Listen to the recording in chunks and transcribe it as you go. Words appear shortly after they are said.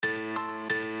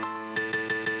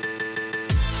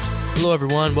Hello,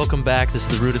 everyone. Welcome back. This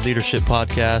is the Rooted Leadership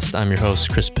Podcast. I'm your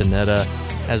host, Chris Pineda.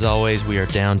 As always, we are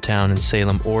downtown in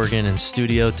Salem, Oregon in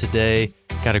studio today.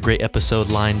 Got a great episode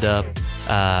lined up.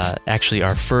 Actually,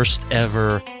 our first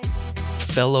ever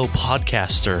fellow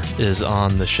podcaster is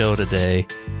on the show today.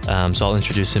 So I'll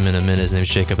introduce him in a minute. His name is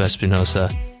Jacob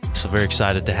Espinoza. So very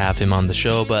excited to have him on the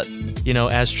show. But, you know,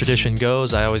 as tradition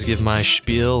goes, I always give my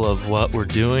spiel of what we're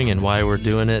doing and why we're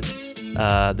doing it.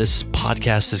 This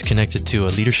podcast is connected to a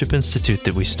leadership institute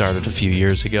that we started a few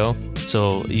years ago.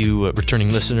 So you returning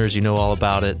listeners, you know all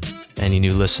about it. Any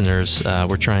new listeners,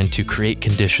 we're trying to create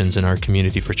conditions in our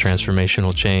community for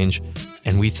transformational change.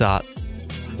 And we thought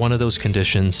one of those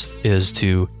conditions is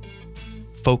to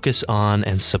focus on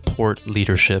and support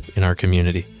leadership in our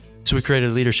community. So we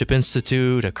created a leadership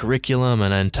institute, a curriculum,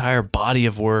 and an entire body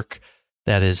of work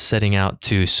that is setting out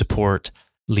to support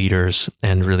leaders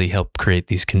and really help create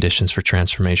these conditions for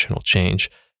transformational change.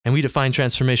 And we define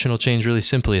transformational change really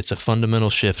simply. It's a fundamental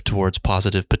shift towards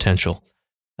positive potential.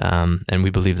 And we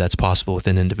believe that's possible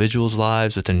within individuals'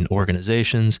 lives, within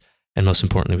organizations, and most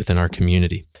importantly, within our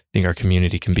community. I think our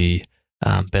community can be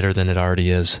better than it already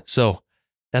is. So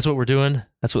that's what we're doing.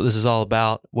 That's what this is all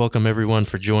about. Welcome everyone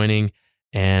for joining.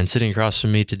 And sitting across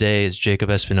from me today is Jacob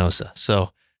Espinoza.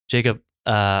 So Jacob,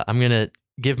 I'm going to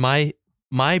give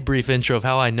my brief intro of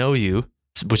how I know you,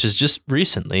 which is just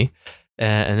recently,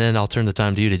 and then I'll turn the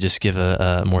time to you to just give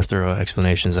a more thorough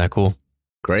explanation. Is that cool?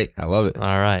 Great. I love it.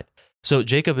 All right. So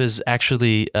Jacob is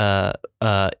actually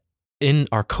in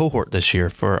our cohort this year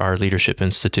for our Leadership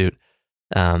Institute.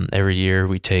 Every year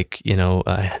we take,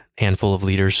 a handful of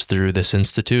leaders through this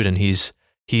institute, and he's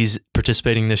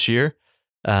participating this year.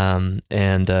 And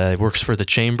works for the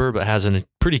chamber, but has a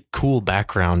pretty cool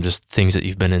background, just things that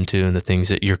you've been into and the things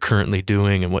that you're currently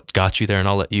doing and what got you there. And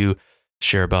I'll let you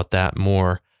share about that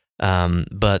more.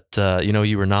 But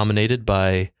you were nominated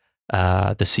by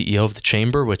the CEO of the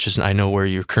chamber, which is, I know where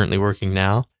you're currently working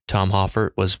now. Tom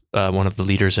Hoffert was one of the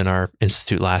leaders in our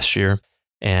institute last year.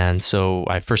 And so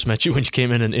I first met you when you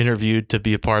came in and interviewed to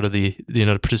be a part of the,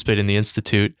 to participate in the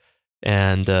institute.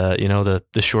 And,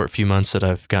 the short few months that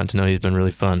I've gotten to know you has been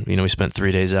really fun. We spent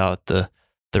 3 days out at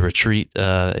the retreat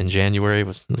in January.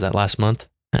 Was that last month?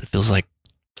 And it feels like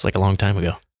a long time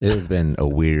ago. It has been a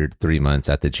weird 3 months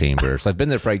at the chamber. So I've been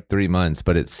there for like 3 months,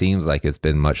 but it seems like it's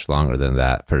been much longer than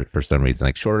that for some reason,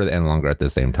 like shorter and longer at the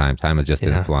same time. Time has just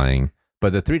been flying.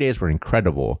 But the 3 days were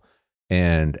incredible.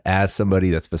 And as somebody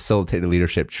that's facilitated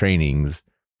leadership trainings,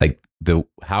 like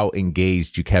how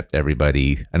engaged you kept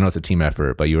everybody. I know it's a team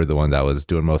effort, but you were the one that was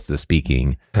doing most of the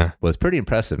speaking. Was pretty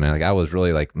impressive, man. Like I was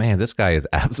really like, man, this guy is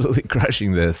absolutely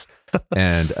crushing this.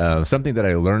 And something that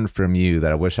I learned from you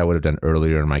that I wish I would have done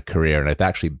earlier in my career, and I've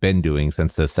actually been doing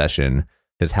since this session,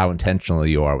 is how intentional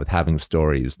you are with having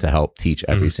stories to help teach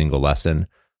every single lesson.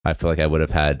 I feel like I would have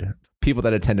had people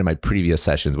that attended my previous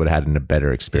sessions would have had a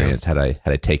better experience had I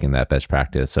taken that best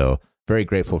practice. So very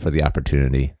grateful for the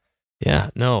opportunity.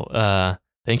 Yeah, no,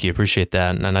 thank you. Appreciate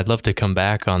that. And I'd love to come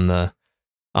back on the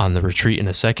retreat in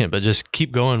a second, but just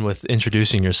keep going with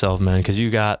introducing yourself, man, because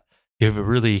you have a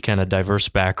really kind of diverse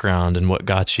background and what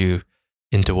got you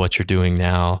into what you're doing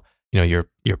now. You're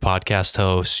podcast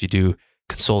host, you do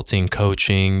consulting,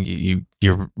 coaching,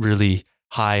 you're really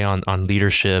high on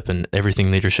leadership and everything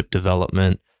leadership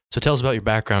development. So tell us about your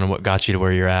background and what got you to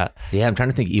where you're at. Yeah, I'm trying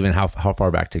to think even how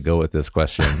far back to go with this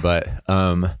question, but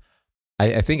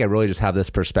I think I really just have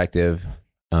this perspective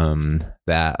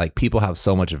that like people have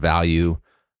so much value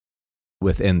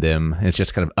within them. It's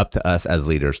just kind of up to us as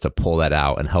leaders to pull that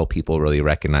out and help people really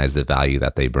recognize the value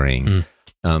that they bring.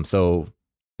 So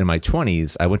in my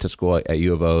 20s, I went to school at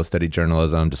U of O, studied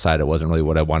journalism, decided it wasn't really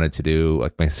what I wanted to do.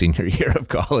 Like my senior year of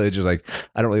college, was like,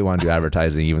 I don't really want to do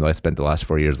advertising, even though I spent the last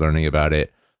 4 years learning about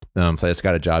it. So I just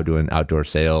got a job doing outdoor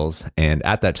sales. And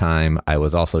at that time, I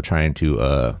was also trying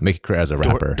to make a career as a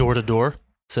rapper. Door to door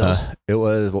sales? It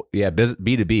was,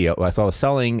 B2B. So I was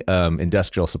selling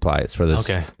industrial supplies for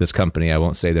this company. I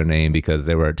won't say their name because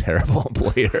they were a terrible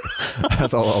employer.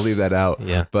 So I'll leave that out.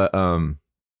 Yeah. But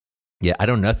I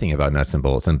know nothing about nuts and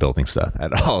bolts and building stuff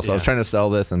at all. So I was trying to sell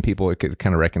this and people could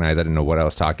kind of recognize I didn't know what I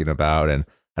was talking about. And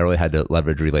I really had to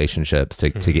leverage relationships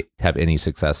to have any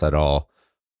success at all.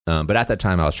 But at that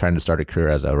time, I was trying to start a career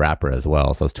as a rapper as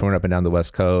well. So I was touring up and down the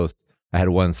West Coast. I had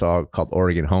one song called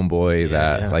Oregon Homeboy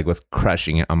that like was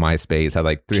crushing it on MySpace, had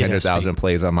like 300,000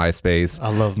 plays on MySpace. I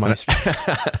love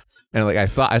MySpace. And like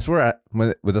I swear,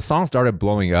 when the song started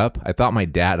blowing up, I thought my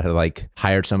dad had like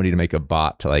hired somebody to make a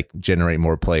bot to like generate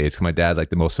more plays. Cause my dad's like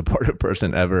the most supportive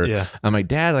person ever. Yeah. I'm like,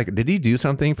 Dad, like, did he do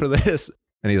something for this?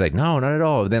 And he's like, no, not at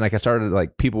all. Then like I started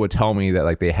like people would tell me that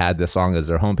like they had this song as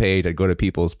their homepage. I'd go to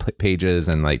people's pages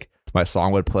and like my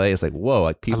song would play. It's like, whoa,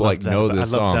 like people like know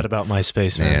this song. I love that about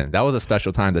MySpace, man. That was a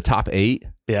special time. The top 8.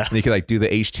 Yeah. And you could like do the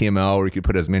HTML where you could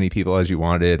put as many people as you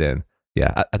wanted. And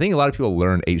yeah, I think a lot of people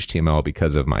learned HTML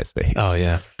because of MySpace. Oh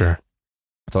yeah, for sure.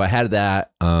 So I had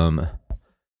that.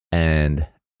 And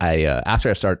I after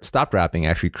I stopped rapping, I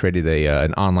actually created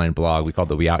an online blog we called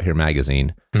the We Out Here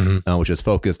magazine, which was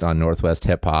focused on Northwest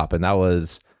hip hop, and that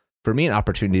was for me an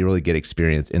opportunity to really get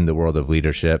experience in the world of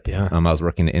leadership. Yeah. I was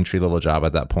working an entry level job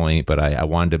at that point, but I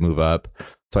wanted to move up,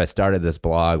 so I started this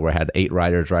blog where I had 8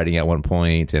 writers writing at one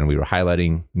point, and we were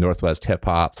highlighting Northwest hip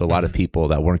hop. So a lot of people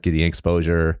that weren't getting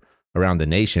exposure around the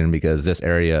nation because this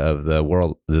area of the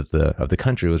world of the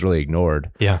country was really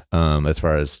ignored. Yeah. As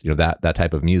far as that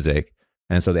type of music.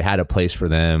 And so they had a place for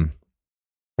them.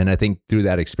 And I think through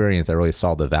that experience, I really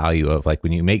saw the value of like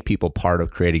when you make people part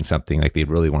of creating something, like they'd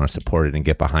really want to support it and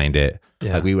get behind it.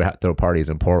 Yeah. Like we would throw parties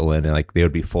in Portland and like they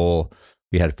would be full.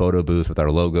 We had photo booths with our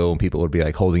logo and people would be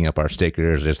like holding up our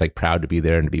stickers, just like proud to be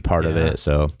there and to be part of it.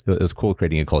 So it was cool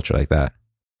creating a culture like that.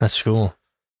 That's cool.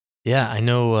 Yeah, I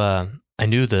know. I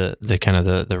knew the kind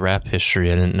of the rap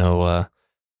history. I didn't know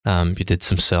you did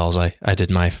some cells. I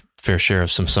did my fair share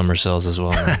of some summer cells as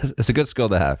well. It's a good skill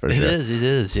to have for sure. It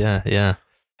is. Yeah.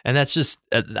 And that's just,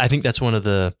 I think that's one of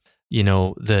the,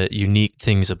 the unique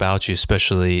things about you,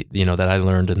 especially, that I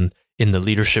learned in the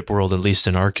leadership world, at least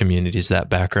in our communities, that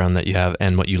background that you have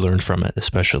and what you learned from it,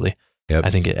 especially. Yep. I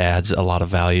think it adds a lot of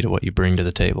value to what you bring to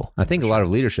the table. I think a lot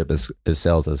of leadership is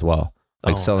sales as well.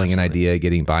 Like selling absolutely. An idea,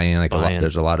 getting buy-in,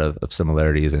 there's a lot of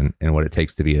similarities in what it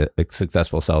takes to be a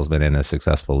successful salesman and a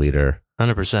successful leader.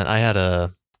 100%. I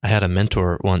had a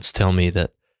mentor once tell me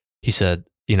that he said,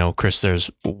 Chris, there's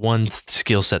one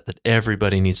skill set that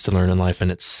everybody needs to learn in life,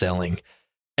 and it's selling.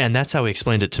 And that's how he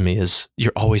explained it to me: is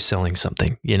you're always selling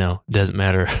something. Doesn't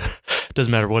matter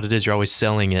what it is. You're always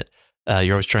selling it.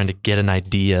 You're always trying to get an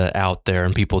idea out there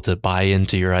and people to buy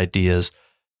into your ideas.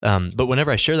 But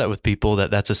whenever I share that with people,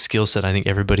 that's a skill set I think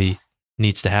everybody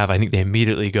needs to have, I think they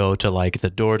immediately go to like the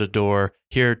door to door,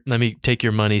 here, let me take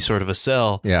your money sort of a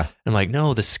sell. Yeah. I'm like,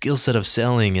 no, the skill set of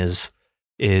selling is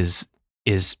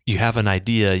you have an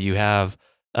idea, you have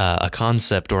a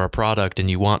concept or a product, and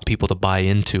you want people to buy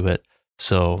into it.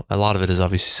 So a lot of it is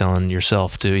obviously selling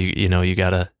yourself too. You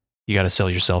gotta sell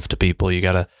yourself to people. You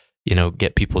gotta,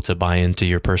 get people to buy into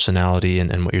your personality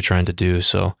and what you're trying to do.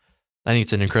 So I think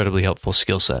it's an incredibly helpful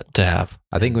skill set to have.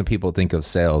 I think when people think of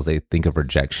sales, they think of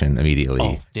rejection immediately.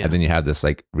 Oh, yeah. And then you have this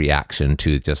like reaction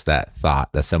to just that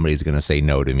thought that somebody's going to say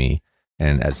no to me.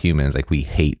 And as humans, like we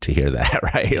hate to hear that,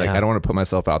 right? Yeah. Like I don't want to put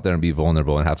myself out there and be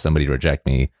vulnerable and have somebody reject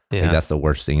me. Yeah. Like, that's the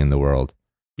worst thing in the world.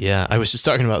 Yeah. I was just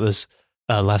talking about this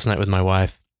last night with my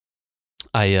wife.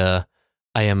 I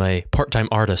am a part-time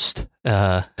artist.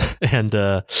 And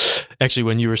actually,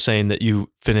 when you were saying that you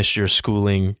finished your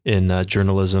schooling in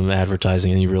journalism,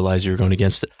 advertising, and you realized you were going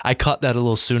against it, I caught that a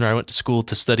little sooner. I went to school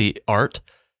to study art.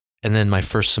 And then my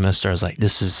first semester, I was like,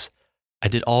 I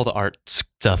did all the art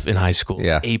stuff in high school.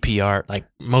 Yeah. AP art, like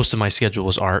most of my schedule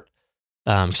was art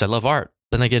because I love art.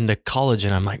 Then I get into college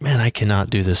and I'm like, man, I cannot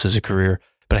do this as a career,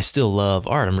 but I still love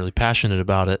art. I'm really passionate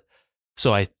about it.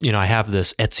 So I have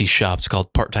this Etsy shop. It's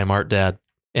called Part-Time Art Dad.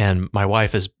 And my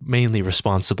wife is mainly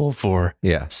responsible for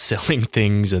selling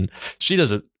things. And she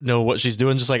doesn't know what she's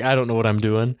doing, just like I don't know what I'm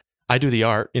doing. I do the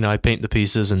art, I paint the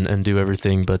pieces and do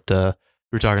everything. But we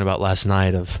were talking about last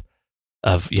night of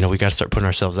we got to start putting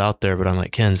ourselves out there. But I'm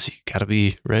like, Ken, so you got to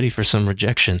be ready for some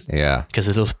rejection. Yeah. Because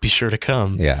it'll be sure to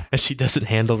come. Yeah. And she doesn't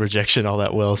handle rejection all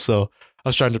that well. So I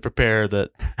was trying to prepare that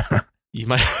you're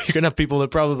going to have people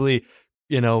that probably,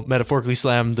 metaphorically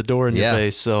slam the door in your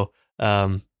face. So,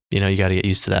 you got to get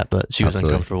used to that, but she was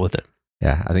uncomfortable with it.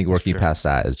 Yeah. I think working past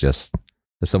that is just,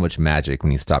 there's so much magic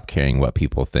when you stop caring what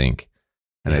people think.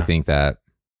 And I think that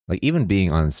like even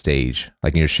being on stage,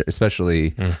 like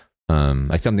especially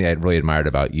like something I really admired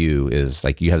about you is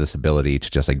like you have this ability to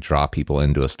just like draw people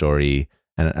into a story.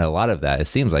 And a lot of that, it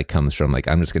seems like comes from like,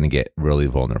 I'm just going to get really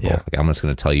vulnerable. Yeah. Like I'm just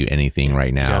going to tell you anything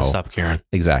right now. You gotta stop caring.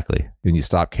 Exactly. When you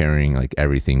stop caring, like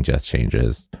everything just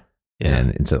changes. Yeah.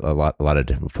 And into a lot of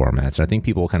different formats. And I think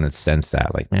people kind of sense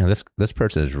that, like, man, this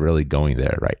person is really going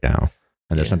there right now.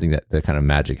 And there's something that kind of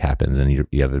magic happens, and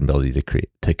you have an ability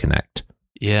to connect.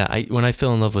 Yeah, when I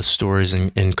fell in love with stories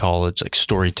in college, like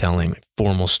storytelling, like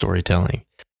formal storytelling.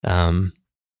 I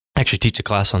actually teach a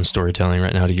class on storytelling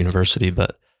right now at a university,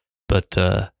 but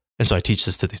and so I teach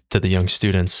this to the young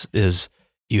students. Is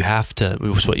you have to, it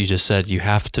was what you just said, you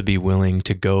have to be willing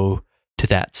to go to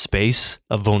that space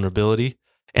of vulnerability.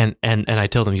 And I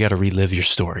tell them, you got to relive your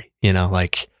story,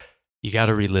 like you got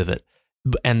to relive it.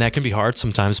 And that can be hard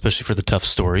sometimes, especially for the tough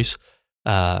stories.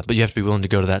 But you have to be willing to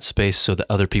go to that space so that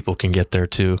other people can get there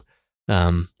too.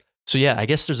 So yeah, I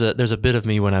guess there's a bit of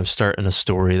me when I'm starting a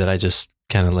story that I just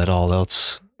kind of let all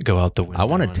else go out the window. I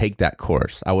want to take that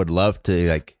course. I would love to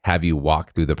like have you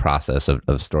walk through the process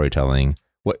of storytelling.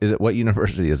 What is it? What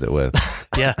university is it with?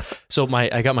 Yeah. So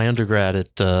I got my undergrad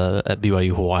at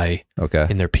BYU Hawaii. Okay.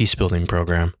 In their peace building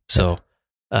program. So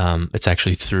it's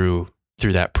actually through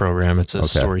that program. It's a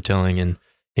storytelling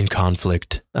in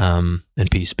conflict and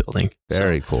peace building.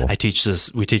 Very cool. We teach the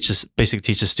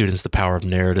students the power of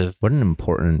narrative. What an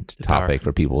important topic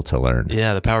for people to learn.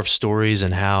 Yeah, the power of stories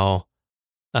and how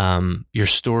your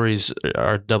stories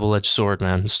are a double-edged sword,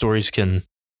 man. Stories can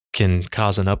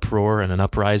cause an uproar and an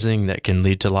uprising that can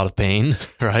lead to a lot of pain,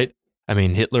 right? I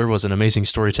mean, Hitler was an amazing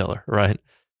storyteller, right?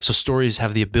 So stories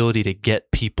have the ability to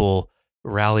get people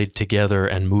rallied together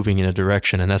and moving in a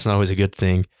direction, and that's not always a good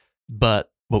thing.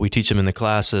 But what we teach them in the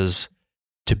class is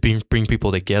to bring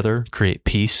people together, create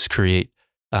peace, create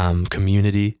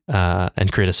community,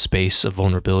 and create a space of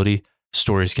vulnerability.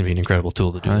 Stories can be an incredible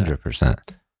tool to do 100%.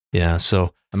 that. Yeah,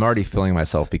 so I'm already feeling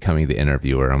myself becoming the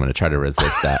interviewer. I'm going to try to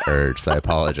resist that urge, so I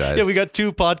apologize. Yeah, we got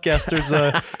two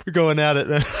podcasters going at it,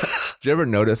 man. Do you ever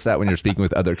notice that when you're speaking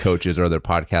with other coaches or other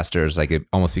podcasters, like it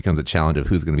almost becomes a challenge of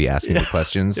who's going to be asking the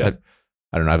questions? Yeah.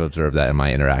 I don't know. I've observed that in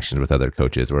my interactions with other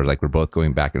coaches where like we're both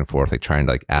going back and forth, like trying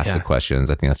to like ask the questions.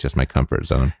 I think that's just my comfort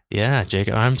zone. Yeah,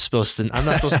 Jacob, I'm not supposed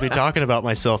to be talking about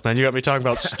myself, man. You got me talking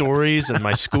about stories and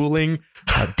my schooling.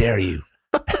 How dare you?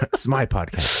 It's my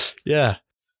podcast. Yeah.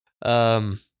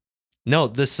 No,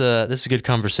 this is a good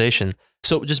conversation.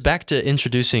 So just back to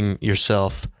introducing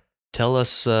yourself. Tell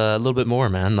us a little bit more,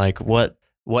 man. Like what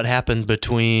happened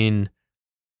between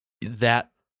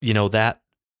that, that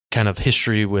kind of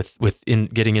history with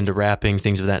getting into rapping,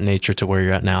 things of that nature, to where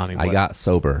you're at now. I mean, I got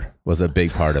sober was a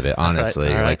big part of it, honestly.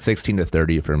 All right. Like 16 to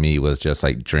 30 for me was just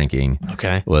like drinking.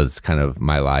 Okay. Was kind of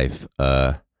my life,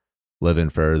 living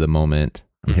for the moment.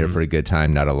 I'm here for a good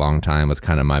time, not a long time was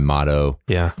kind of my motto.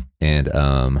 Yeah. And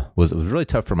it was really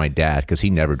tough for my dad because he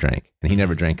never drank. And he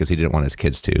never drank because he didn't want his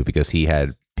kids to, because he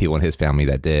had people in his family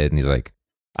that did. And he's like,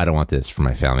 I don't want this for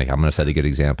my family. I'm going to set a good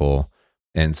example.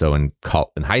 And so in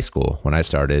high school, when I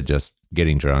started just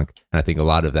getting drunk, and I think a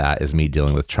lot of that is me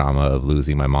dealing with trauma of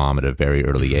losing my mom at a very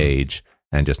early age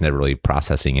and just never really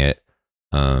processing it.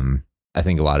 I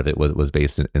think a lot of it was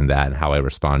based in that and how I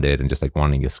responded and just like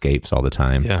wanting escapes all the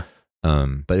time. Yeah.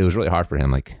 But it was really hard for him.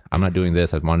 Like, I'm not doing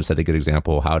this. I wanted to set a good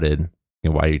example. Why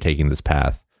are you taking this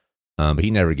path? But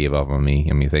he never gave up on me.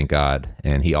 I mean, thank God.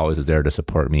 And he always was there to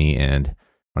support me. And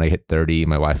when I hit 30,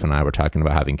 my wife and I were talking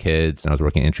about having kids, and I was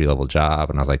working an entry-level job.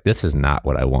 And I was like, this is not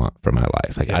what I want for my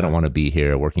life. Like, I don't want to be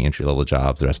here working entry-level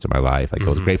jobs the rest of my life. Like, I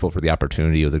was grateful for the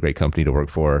opportunity. It was a great company to work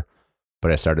for.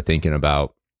 But I started thinking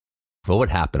about, what would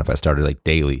happen if I started like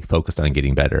daily focused on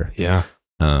getting better? Yeah.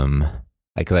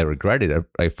 Because I regretted it.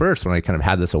 At first, when I kind of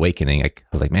had this awakening, I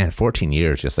was like, man, 14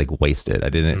 years just like wasted. I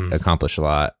didn't accomplish a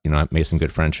lot. I made some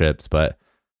good friendships, but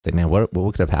like, man, what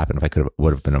could have happened if I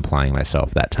would have been applying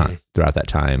myself throughout that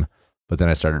time? But then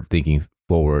I started thinking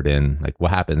forward and like,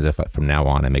 what happens if from now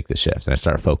on I make the shift? And I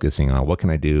started focusing on what can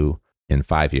I do in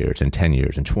 5 years, in 10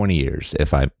 years, in 20 years,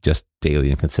 if I'm just daily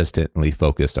and consistently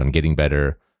focused on getting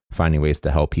better, finding ways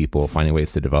to help people, finding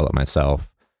ways to develop myself.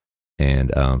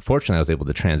 And fortunately, I was able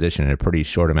to transition in a pretty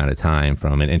short amount of time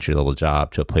from an entry-level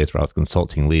job to a place where I was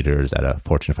consulting leaders at a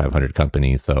Fortune 500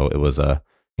 company. So it was a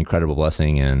incredible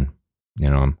blessing, and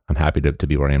I'm happy to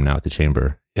be where I am now at the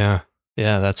Chamber. Yeah,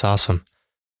 that's awesome.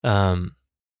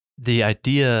 The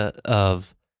idea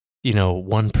of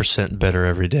 1% better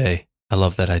every day. I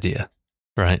love that idea.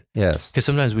 Right? Yes. Because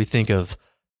sometimes we think of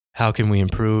how can we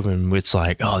improve, and it's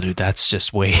like, oh, dude, that's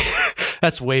just way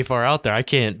that's way far out there. I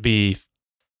can't be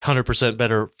 100%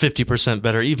 better, 50%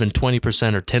 better, even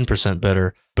 20% or 10%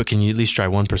 better, but can you at least try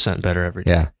 1% better every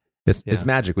day? Yeah. It's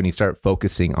magic when you start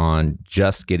focusing on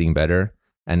just getting better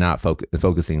and not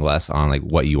focusing less on like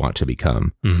what you want to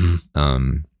become.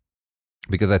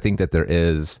 Because I think that there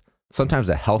is sometimes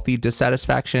a healthy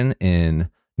dissatisfaction in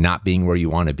not being where you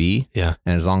want to be. Yeah.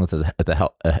 And as long as it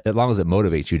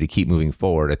motivates you to keep moving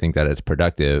forward, I think that it's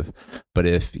productive. But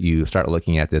if you start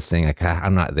looking at this thing like,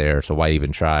 I'm not there, so why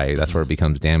even try? That's where it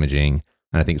becomes damaging.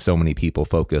 And I think so many people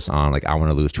focus on like, I want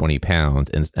to lose 20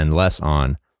 pounds and less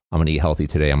on, I'm going to eat healthy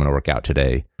today. I'm going to work out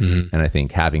today. And I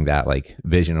think having that like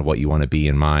vision of what you want to be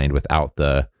in mind without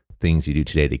the things you do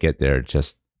today to get there,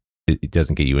 it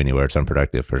doesn't get you anywhere. It's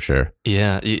unproductive for sure.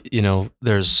 Yeah.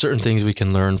 There's certain things we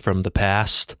can learn from the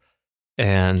past,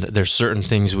 and there's certain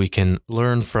things we can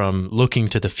learn from looking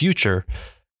to the future.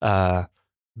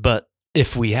 But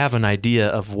if we have an idea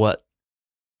of what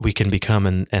we can become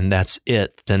and that's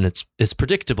it, then it's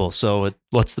predictable. So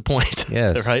what's the point?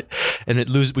 Yes. Right? And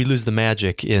we lose the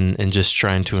magic in just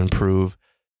trying to improve,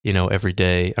 every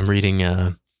day. I'm reading,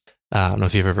 I don't know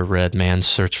if you've ever read Man's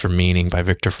Search for Meaning by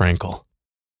Viktor Frankl.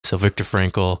 So Viktor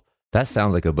Frankl. That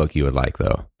sounds like a book you would like,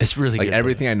 though. It's really like good.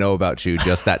 Everything I know about you,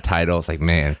 just that title, it's like,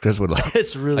 man, Chris would like.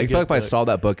 It's really I good. feel like if I saw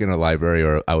that book in a library,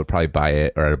 or I would probably buy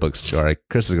it, or at a bookstore. Like,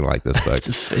 Chris is gonna like this book.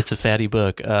 It's a fatty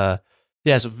book. So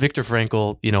Viktor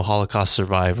Frankl, Holocaust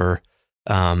survivor.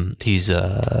 He's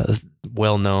a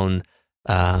well-known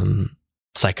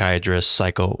psychiatrist,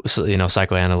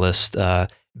 psychoanalyst.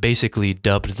 Basically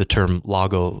dubbed the term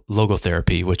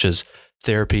logotherapy, which is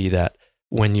therapy that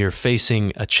when you're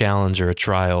facing a challenge or a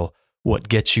trial, what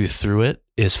gets you through it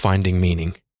is finding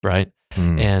meaning, right?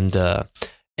 And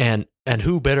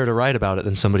who better to write about it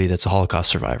than somebody that's a Holocaust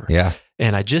survivor? Yeah.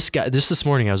 And I just got this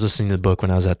morning. I was listening to the book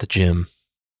when I was at the gym,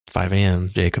 5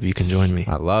 a.m. Jacob, you can join me.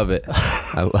 I love it.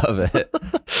 I love it.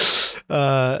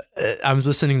 I was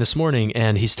listening this morning,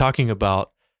 and he's talking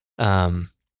about,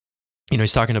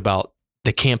 he's talking about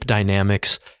the camp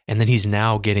dynamics, and then he's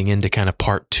now getting into kind of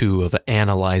part 2 of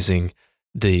analyzing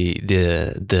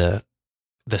the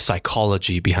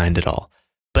psychology behind it all.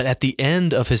 But at the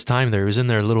end of his time there, he was in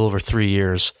there a little over 3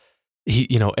 years.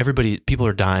 People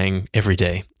are dying every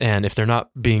day. And if they're not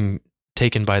being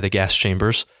taken by the gas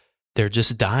chambers, they're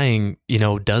just dying,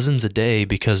 dozens a day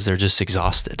because they're just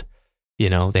exhausted.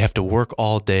 They have to work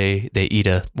all day. They eat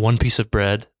one piece of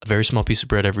bread, a very small piece of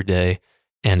bread every day,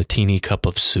 and a teeny cup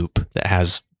of soup that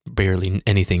has barely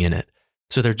anything in it.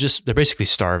 So they're basically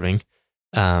starving.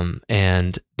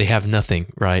 And they have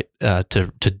nothing, right,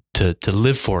 to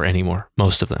live for anymore,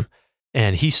 most of them.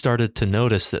 And he started to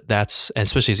notice that's, and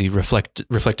especially as he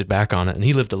reflected back on it, and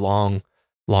he lived a long,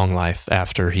 long life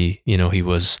after he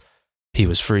was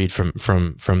freed from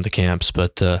the camps.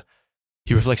 But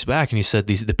he reflects back and he said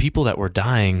the people that were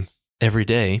dying every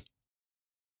day,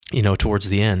 towards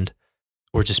the end,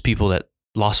 were just people that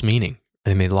lost meaning. I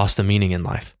mean, they lost the meaning in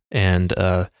life, and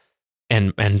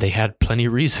they had plenty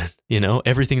of reason.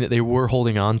 Everything that they were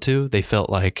holding on to, they felt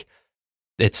like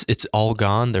it's all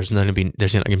gone. There's not going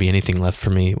to be anything left for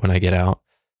me when I get out.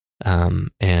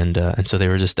 And so they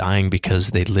were just dying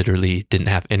because they literally didn't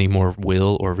have any more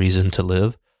will or reason to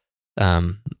live.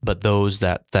 But those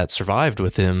that survived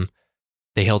with him,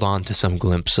 they held on to some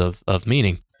glimpse of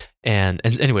meaning. And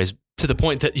anyways, to the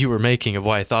point that you were making of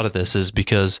why I thought of this is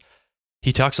because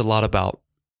he talks a lot about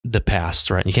the past,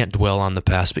 right? You can't dwell on the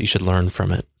past, but you should learn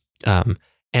from it.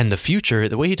 And the future,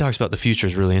 the way he talks about the future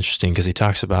is really interesting because he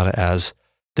talks about it as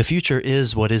the future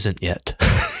is what isn't yet.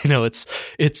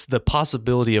 It's the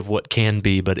possibility of what can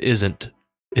be, but isn't.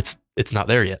 It's not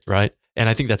there yet, right? And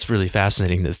I think that's really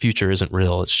fascinating. The future isn't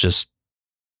real. It's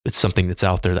something that's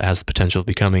out there that has the potential of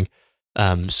becoming.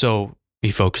 So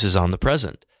he focuses on the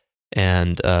present,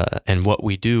 and what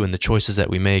we do and the choices that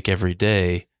we make every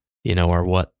day, are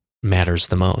what matters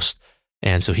the most.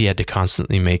 And so he had to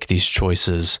constantly make these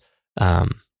choices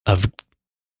in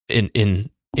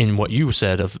what you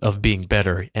said of being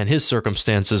better. And his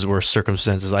circumstances were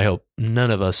circumstances I hope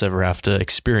none of us ever have to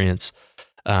experience.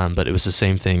 But it was the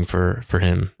same thing for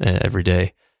him every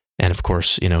day. And of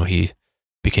course, he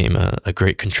became a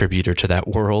great contributor to that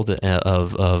world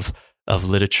of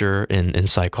literature in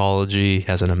psychology,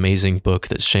 has an amazing book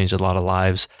that's changed a lot of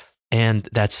lives. And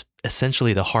that's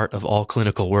essentially the heart of all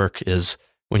clinical work is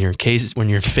when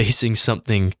you're facing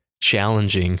something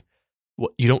challenging,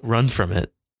 you don't run from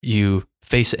it. You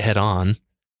face it head on,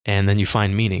 and then you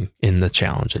find meaning in the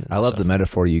challenge. I love the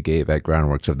metaphor you gave at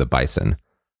Groundworks of the bison.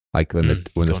 Like when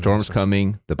the storm's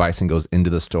coming, the bison goes into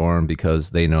the storm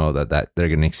because they know that they're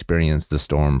going to experience the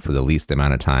storm for the least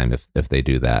amount of time if they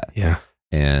do that. Yeah.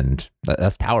 And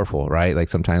that's powerful, right? Like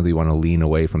sometimes we want to lean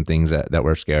away from things that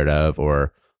we're scared of,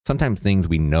 or sometimes things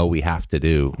we know we have to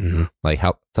do. Mm-hmm. Like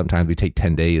how sometimes we take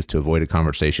 10 days to avoid a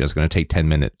conversation. It's going to take 10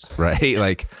 minutes, right?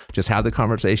 Like just have the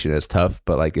conversation. It's tough,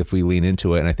 but like if we lean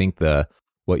into it, and I think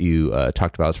what you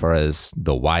talked about as far as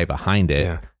the why behind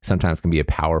it, sometimes can be a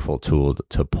powerful tool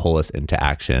to pull us into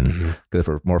action. Because if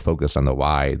we're more focused on the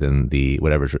why than the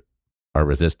whatever our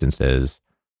resistance is,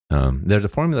 there's a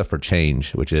formula for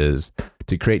change, which is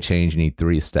to create change, you need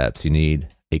 3 steps. You need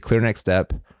a clear next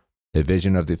step, a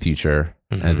vision of the future,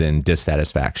 and then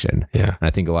dissatisfaction. Yeah. And I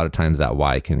think a lot of times that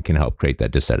why can help create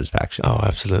that dissatisfaction. Oh,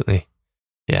 absolutely.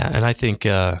 Yeah. And I think,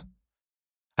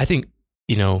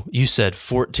 you said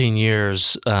 14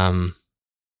 years, that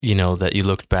you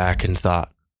looked back and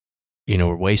thought,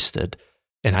 were wasted.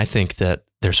 And I think that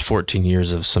there's 14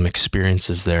 years of some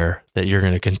experiences there that you're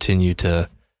going to continue to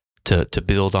to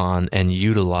build on and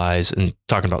utilize, and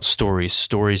talking about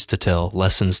stories to tell,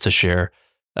 lessons to share.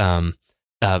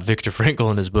 Viktor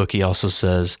Frankl in his book, he also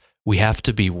says, we have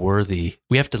to be worthy.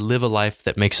 We have to live a life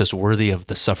that makes us worthy of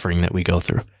the suffering that we go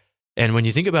through. And when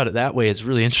you think about it that way, it's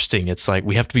really interesting. It's like,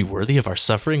 we have to be worthy of our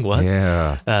suffering. What?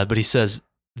 Yeah. But he says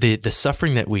the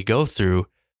suffering that we go through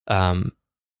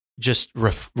just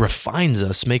refines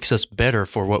us, makes us better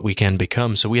for what we can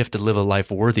become. So we have to live a life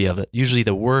worthy of it. Usually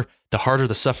the harder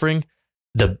the suffering,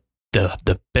 the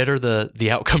better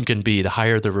the outcome can be, the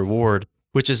higher the reward,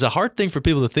 which is a hard thing for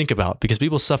people to think about, because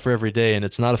people suffer every day, and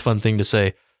it's not a fun thing to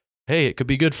say, hey, it could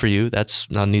be good for you. That's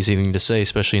not an easy thing to say,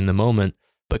 especially in the moment.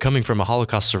 But coming from a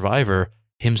Holocaust survivor,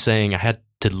 him saying, I had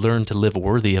to learn to live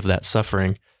worthy of that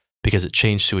suffering because it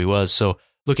changed who he was. So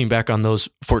looking back on those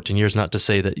 14 years, not to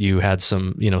say that you had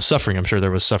some, suffering. I'm sure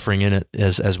there was suffering in it,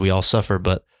 as we all suffer,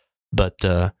 but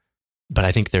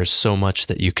I think there's so much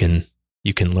that you can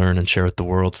learn and share with the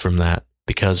world from that,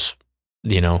 because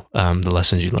the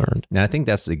lessons you learned. And I think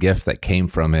that's the gift that came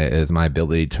from it, is my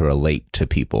ability to relate to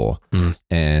people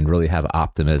and really have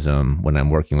optimism when I'm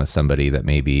working with somebody that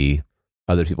maybe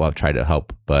other people have tried to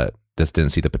help, but just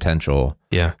didn't see the potential.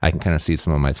 Yeah. I can kind of see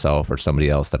some of myself or somebody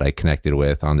else that I connected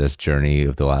with on this journey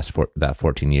of the last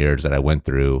 14 years that I went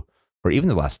through, or even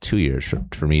the last 2 years,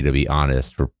 for me, to be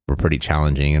honest, were pretty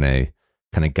challenging. And I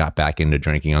kind of got back into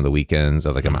drinking on the weekends. I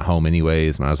was like, I'm at home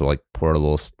anyways, might as well pour a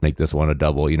little, make this one a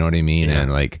double, you know what I mean? Yeah.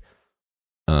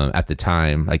 And at the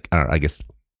time, I guess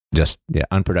just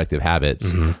unproductive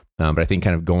habits. But I think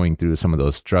kind of going through some of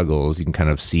those struggles, you can kind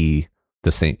of see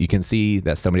the same. You can see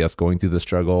that somebody else going through the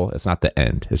struggle, it's not the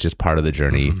end. It's just part of the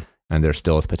journey, and there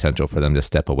still is potential for them to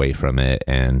step away from it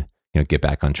and get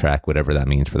back on track, whatever that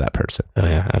means for that person. Oh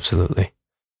yeah, absolutely.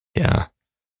 Yeah.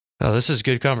 Oh, this is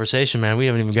good conversation, man. We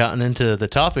haven't even gotten into the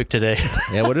topic today.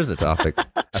 Yeah, what is the topic?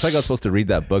 I think I was supposed to read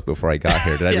that book before I got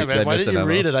here. Why didn't you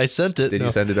read it? I sent it. Did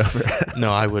you send it over?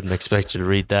 No, I wouldn't expect you to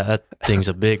read that. That thing's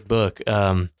a big book.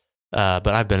 But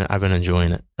I've been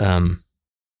enjoying it.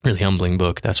 Really humbling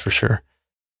book, that's for sure.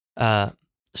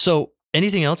 So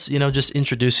anything else, just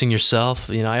introducing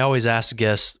yourself, I always ask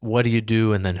guests, what do you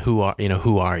do? And then who are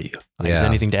you? Is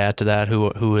anything to add to that?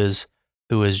 Who is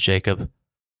Jacob?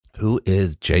 Who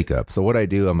is Jacob? So what I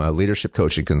do, I'm a leadership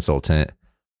coaching consultant.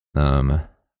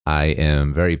 I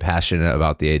am very passionate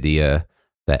about the idea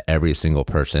that every single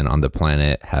person on the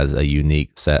planet has a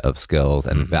unique set of skills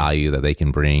and value that they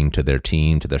can bring to their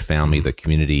team, to their family, the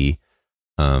community,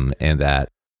 and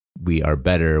that we are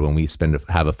better when we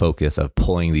have a focus of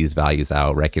pulling these values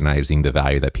out, recognizing the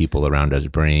value that people around us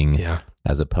bring,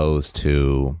 as opposed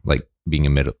to being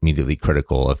immediately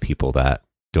critical of people that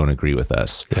don't agree with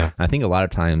us. Yeah. I think a lot of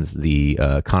times the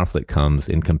conflict comes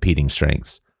in competing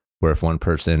strengths, where if one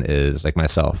person is like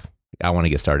myself, I want to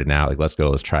get started now, let's go,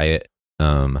 let's try it.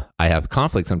 I have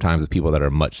conflict sometimes with people that are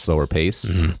much slower paced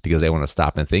because they want to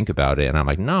stop and think about it. And I'm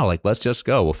like, no, let's just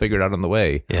go. We'll figure it out on the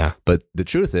way. Yeah. But the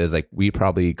truth is, we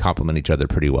probably complement each other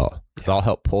pretty well. So I'll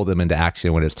help pull them into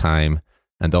action when it's time,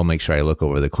 and they'll make sure I look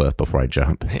over the cliff before I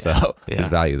jump. So there's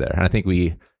value there. And I think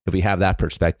if we have that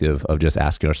perspective of just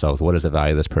asking ourselves, what does the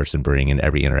value of this person bring in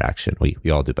every interaction, we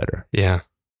all do better. Yeah.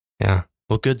 Yeah.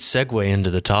 Well, good segue into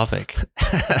the topic.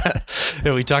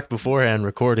 We talked beforehand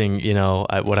recording,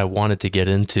 what I wanted to get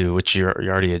into, which you're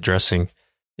already addressing,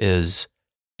 is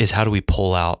how do we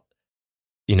pull out,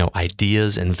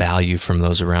 ideas and value from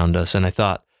those around us? And I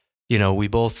thought, we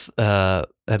both have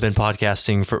been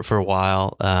podcasting for a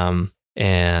while,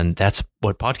 and that's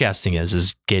what podcasting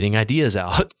is getting ideas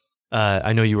out.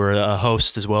 I know you were a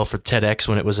host as well for TEDx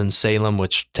when it was in Salem,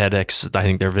 which TEDx, I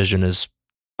think their vision is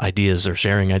ideas or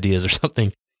sharing ideas or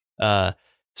something.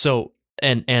 So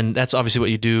that's obviously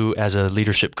what you do as a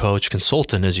leadership coach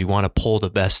consultant, is you want to pull the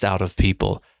best out of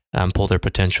people, pull their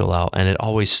potential out. And it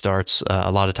always starts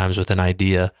a lot of times with an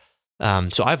idea.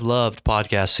 So I've loved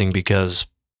podcasting because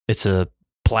it's a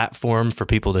platform for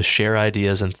people to share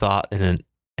ideas and thought, and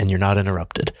you're not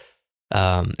interrupted.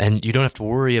 And you don't have to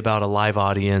worry about a live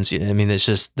audience. I mean,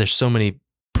 there's so many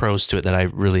pros to it that I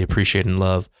really appreciate and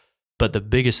love. But the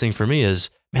biggest thing for me is,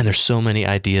 man, there's so many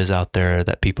ideas out there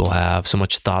that people have, so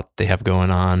much thought they have going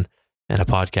on. And a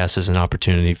podcast is an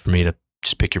opportunity for me to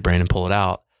just pick your brain and pull it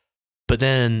out. But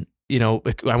then,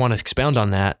 I want to expound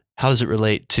on that. How does it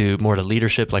relate to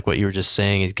leadership? Like what you were just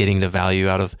saying, is getting the value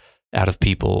out of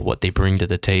people, what they bring to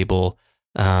the table.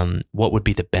 What would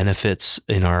be the benefits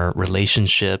in our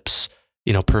relationships,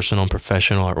 personal and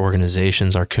professional, our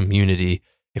organizations, our community,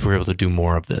 if we're able to do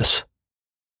more of this.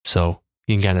 So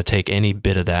you can kind of take any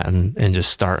bit of that and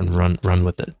just start and run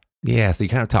with it. Yeah. So you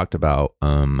kind of talked about,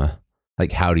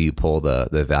 like how do you pull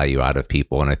the value out of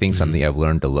people? And I think something I've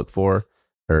learned to look for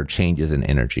are changes in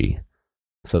energy.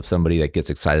 So if somebody that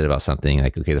gets excited about something,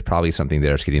 like, okay, there's probably something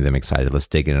there that's getting them excited. Let's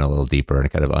dig in a little deeper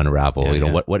and kind of unravel,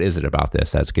 what is it about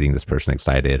this that's getting this person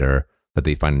excited or that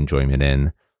they find enjoyment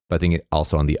in? But I think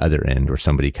also on the other end where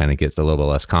somebody kind of gets a little bit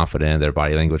less confident, their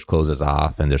body language closes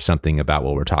off, and there's something about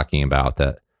what we're talking about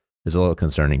that is a little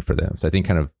concerning for them. So I think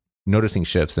kind of noticing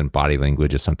shifts in body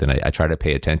language is something I try to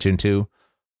pay attention to.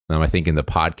 I think in the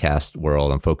podcast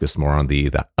world, I'm focused more on the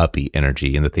uppy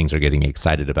energy and the things they're getting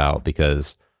excited about,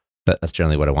 because that's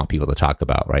generally what I want people to talk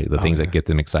about, right? The things that get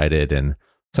them excited. And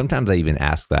sometimes I even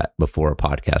ask that before a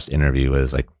podcast interview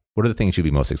is like, what are the things you'd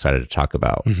be most excited to talk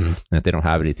about? And if they don't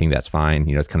have anything, that's fine.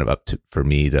 It's kind of up for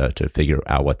me to figure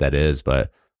out what that is.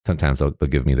 But sometimes they'll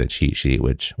give me the cheat sheet,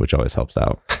 which always helps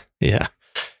out. Yeah.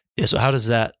 So how does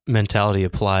that mentality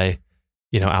apply,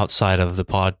 outside of the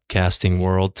podcasting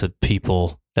world to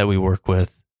people that we work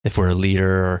with, if we're a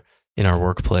leader or in our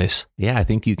workplace? Yeah, I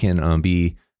think you can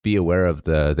be aware of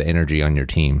the energy on your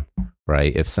team,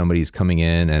 right? If somebody's coming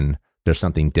in and there's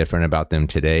something different about them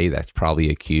today, that's probably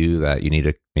a cue that you need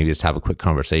to maybe just have a quick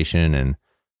conversation and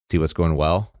see what's going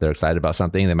well. They're excited about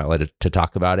something, they might like to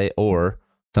talk about it, or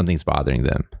something's bothering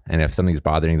them. And if something's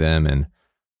bothering them and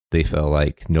they feel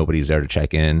like nobody's there to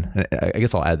check in, I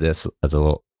guess I'll add this as a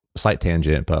little slight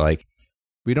tangent, but like,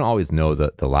 we don't always know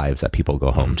the lives that people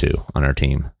go home to on our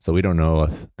team. So we don't know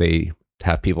if they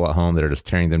have people at home that are just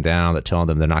tearing them down, that telling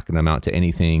them they're not going to amount to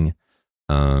anything.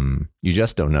 You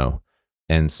just don't know.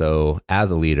 And so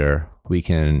as a leader, we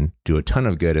can do a ton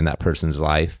of good in that person's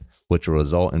life, which will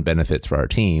result in benefits for our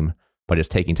team by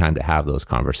just taking time to have those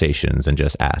conversations and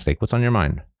just ask, like, what's on your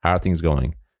mind? How are things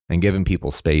going? And giving people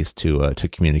space to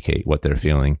communicate what they're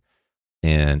feeling.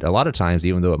 And a lot of times,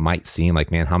 even though it might seem like,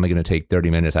 man, how am I going to take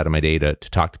 30 minutes out of my day to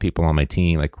talk to people on my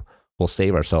team? Like, we'll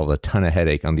save ourselves a ton of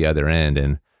headache on the other end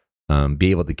and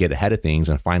be able to get ahead of things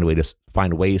and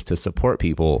find ways to support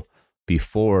people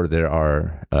before there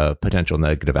are potential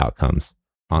negative outcomes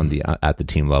on at the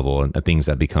team level and things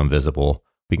that become visible.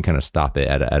 We can kind of stop it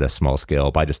at a small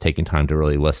scale by just taking time to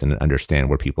really listen and understand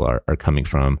where people are coming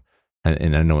from.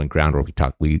 And I know in Groundwork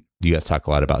you guys talk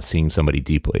a lot about seeing somebody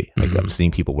deeply, like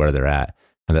seeing people where they're at,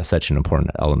 and that's such an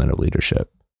important element of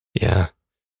leadership. Yeah,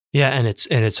 and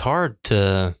it's hard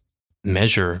to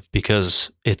measure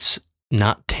because it's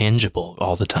not tangible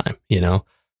all the time.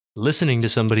 Listening to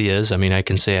somebody is. I mean, I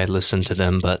can say I listen to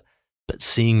them, but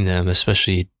seeing them,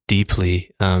 especially deeply,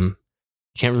 you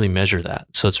can't really measure that.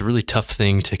 So it's a really tough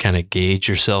thing to kind of gauge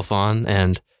yourself on,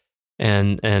 and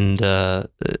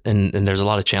there's a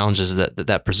lot of challenges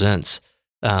that presents.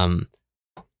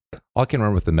 I can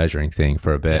run with the measuring thing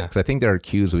for a bit, because I think there are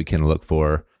cues we can look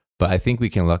for, but I think we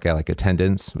can look at like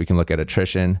attendance, we can look at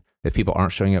attrition. If people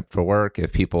aren't showing up for work,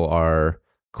 if people are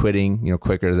quitting,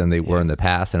 quicker than they were in the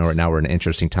past, and now we're in an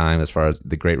interesting time as far as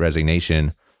the Great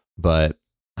Resignation. But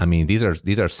I mean, these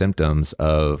are symptoms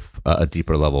of a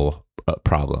deeper level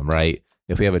problem, right?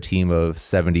 If we have a team of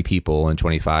 70 people and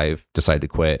 25 decide to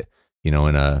quit, in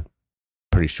a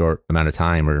pretty short amount of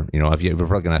time, or, if we're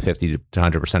looking at 50 to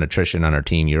 100% attrition on our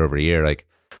team year over year, like,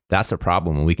 that's a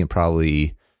problem. And we can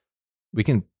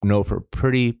know for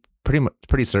pretty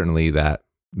certainly that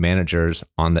managers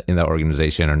in that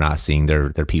organization are not seeing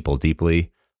their people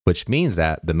deeply, which means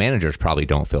that the managers probably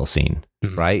don't feel seen,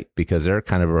 right? Because they're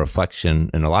kind of a reflection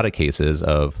in a lot of cases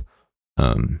of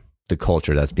the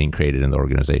culture that's being created in the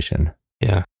organization.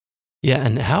 Yeah.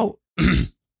 And how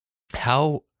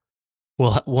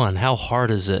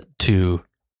hard is it to,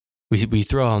 we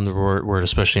throw on the word,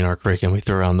 especially in our curriculum, we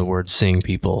throw around the word sing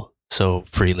people so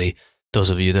freely. Those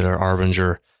of you that are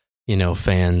Arbinger,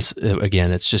 fans,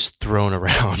 again, it's just thrown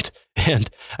around. And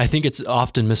I think it's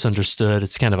often misunderstood.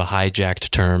 It's kind of a hijacked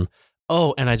term.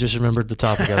 Oh, and I just remembered the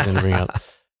topic I was going to bring up.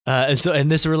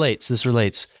 And this relates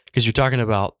because you're talking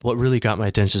about what really got my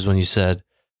attention is when you said,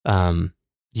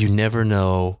 you never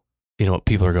know, what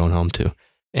people are going home to.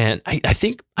 And I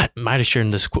think I might have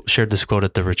shared this quote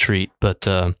at the retreat, but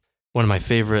one of my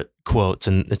favorite quotes,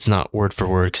 and it's not word for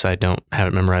word because I don't have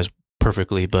it memorized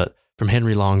perfectly, but from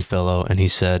Henry Longfellow, and he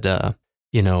said,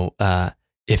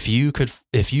 if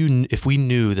we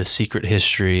knew the secret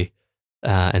history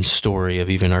and story of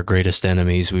even our greatest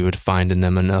enemies, we would find in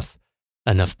them enough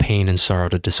pain and sorrow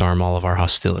to disarm all of our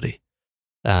hostility.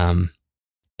 And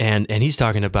he's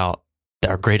talking about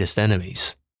our greatest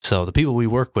enemies. So the people we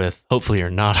work with hopefully are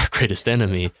not our greatest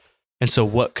enemy. And so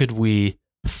what could we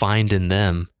find in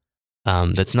them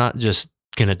that's not just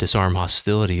going to disarm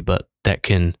hostility, but that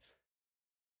can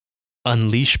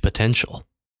unleash potential,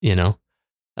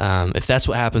 If that's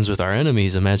what happens with our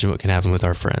enemies, imagine what can happen with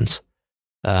our friends.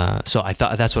 So I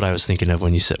thought that's what I was thinking of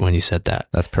when you said that.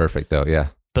 That's perfect though. Yeah.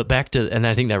 But back to, and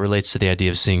I think that relates to the idea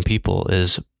of seeing people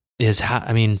is how,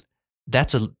 I mean,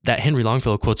 that Henry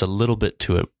Longfellow quote's a little bit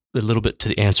to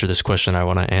answer this question I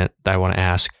want to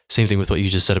ask. Same thing with what you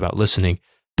just said about listening.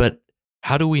 But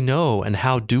how do we know, and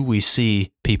how do we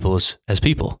see people as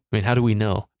people? I mean, how do we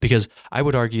know? Because I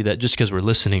would argue that just because we're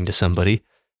listening to somebody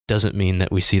doesn't mean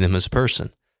that we see them as a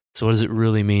person. So what does it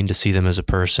really mean to see them as a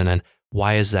person? And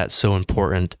why is that so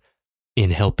important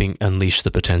in helping unleash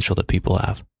the potential that people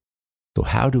have? So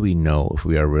how do we know if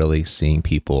we are really seeing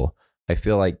people? I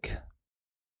feel like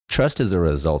trust is a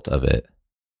result of it.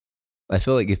 I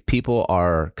feel like if people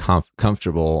are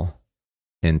comfortable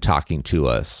in talking to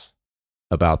us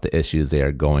about the issues they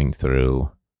are going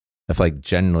through, I feel like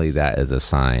generally that is a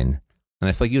sign. And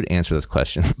I feel like you'd answer this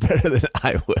question better than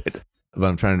I would, but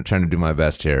I'm trying to do my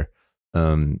best here.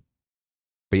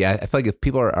 But yeah, I feel like if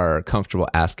people are comfortable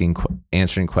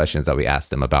answering questions that we ask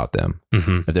them about them,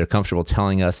 if they're comfortable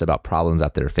telling us about problems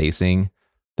that they're facing,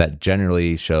 that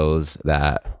generally shows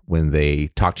that when they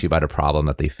talk to you about a problem,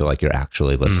 that they feel like you're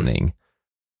actually listening.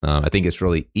 I think it's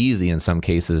really easy in some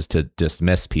cases to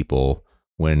dismiss people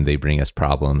when they bring us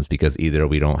problems, because either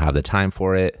we don't have the time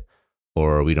for it,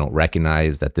 or we don't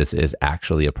recognize that this is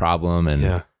actually a problem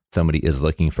and somebody is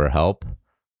looking for help.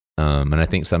 And I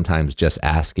think sometimes just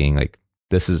asking, like,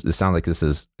 it sounds like this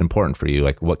is important for you.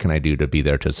 Like, what can I do to be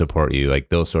there to support you? Like,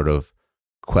 those sort of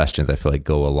questions, I feel like,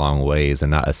 go a long ways, and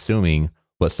not assuming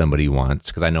what somebody wants.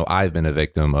 Because I know I've been a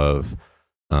victim of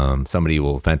somebody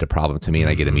will vent a problem to me and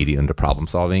I get immediately into problem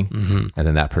solving. And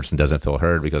then that person doesn't feel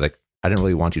heard because, like, I didn't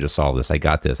really want you to solve this. I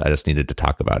got this. I just needed to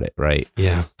talk about it. Right.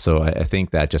 Yeah. So I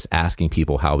think that just asking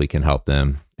people how we can help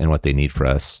them and what they need for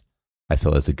us, I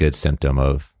feel is a good symptom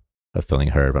of feeling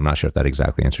heard. But I'm not sure if that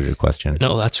exactly answers your question.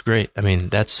 No, that's great. I mean,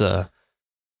 that's,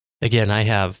 again,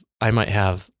 I might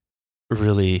have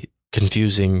really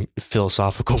confusing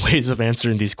philosophical ways of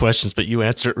answering these questions, but you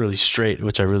answer it really straight,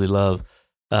 which I really love.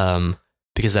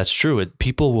 Because that's true.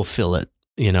 People will feel it,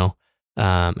 you know?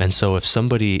 And so if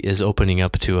somebody is opening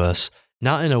up to us,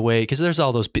 not in a way, because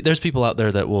there's people out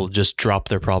there that will just drop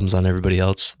their problems on everybody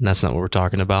else, and that's not what we're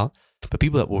talking about, but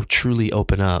people that will truly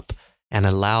open up and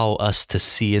allow us to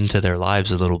see into their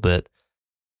lives a little bit.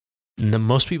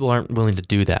 Most people aren't willing to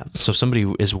do that. So if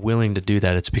somebody is willing to do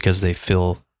that, it's because they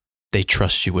feel they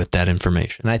trust you with that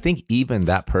information. And I think even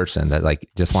that person that, like,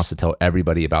 just wants to tell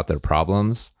everybody about their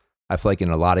problems, I feel like in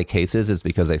a lot of cases it's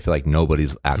because they feel like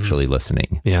nobody's actually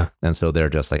listening. Yeah. And so they're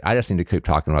just like, I just need to keep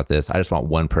talking about this. I just want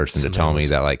one person to tell me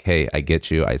that, like, hey, I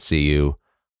get you. I see you.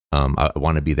 I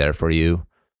want to be there for you.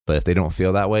 But if they don't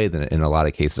feel that way, then in a lot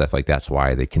of cases, I feel like that's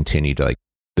why they continue to, like,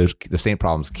 the same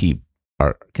problems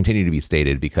continue to be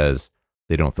stated, because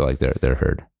they don't feel like they're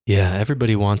heard. Yeah.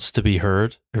 Everybody wants to be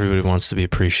heard. Everybody wants to be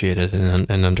appreciated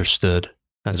and understood.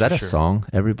 That's Is that a song?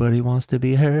 Everybody wants to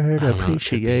be heard,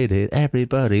 appreciated.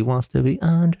 Everybody wants to be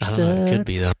understood. I don't know. It could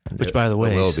be, though. Which, by the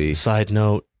way, side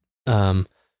note,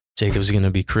 Jacob's going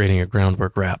to be creating a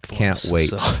groundwork rap for Can't us. wait.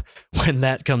 So when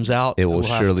that comes out, it will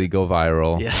surely go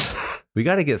viral. Yes. We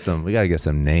got to get some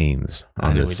names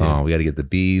on this song. We got to get the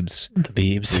Beebs. The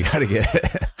Beebs. We got to get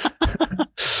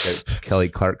Kelly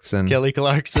Clarkson.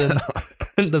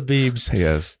 And the Beebs.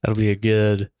 Yes. That'll be a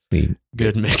good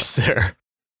mix there.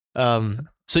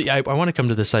 So yeah, I want to come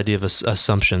to this idea of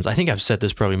assumptions. I think I've said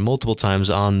this probably multiple times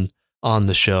on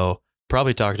the show.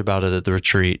 Probably talked about it at the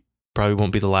retreat. Probably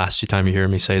won't be the last time you hear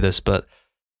me say this, but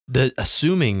the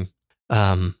assuming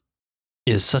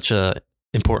is such a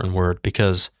important word,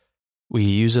 because we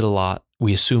use it a lot.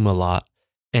 We assume a lot,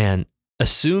 and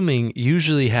assuming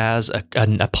usually has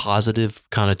a positive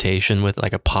connotation, with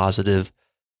like a positive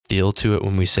feel to it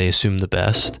when we say assume the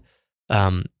best.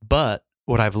 But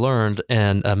what I've learned,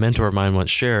 and a mentor of mine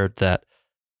once shared, that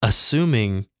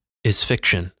assuming is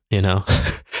fiction, you know,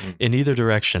 in either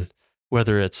direction,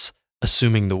 whether it's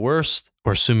assuming the worst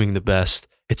or assuming the best,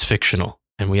 it's fictional,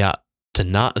 and we ought to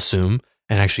not assume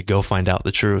and actually go find out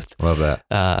the truth. Love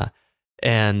that.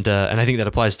 And I think that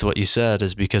applies to what you said,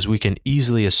 is because we can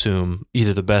easily assume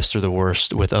either the best or the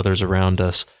worst with others around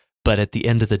us. But at the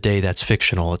end of the day, that's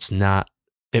fictional. It's not,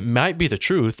 it might be the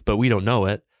truth, but we don't know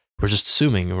it. We're just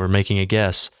assuming, we're making a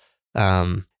guess.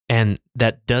 And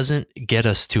that doesn't get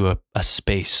us to a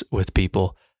space with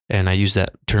people. And I use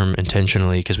that term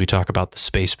intentionally because we talk about the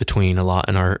space between a lot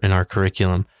in our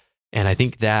curriculum. And I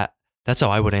think that's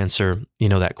how I would answer,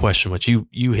 that question, which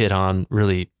you hit on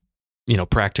really,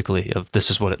 practically, of this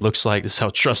is what it looks like. This is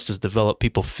how trust is developed.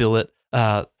 People feel it.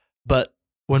 But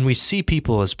when we see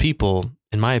people as people,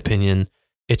 in my opinion,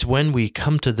 it's when we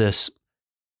come to this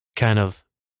kind of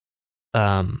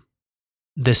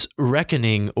this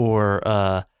reckoning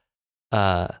or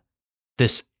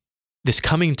this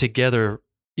coming together,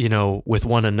 with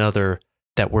one another,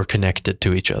 that we're connected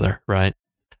to each other, right?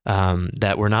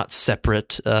 That we're not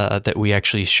separate, that we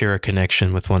actually share a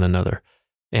connection with one another.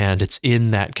 And it's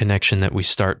in that connection that we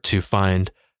start to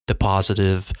find the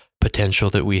positive potential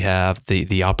that we have,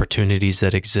 the opportunities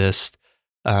that exist,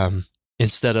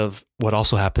 instead of what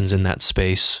also happens in that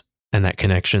space and that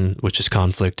connection, which is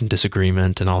conflict and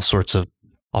disagreement and all sorts of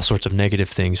negative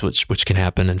things which can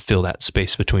happen and fill that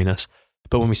space between us.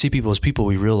 But when we see people as people,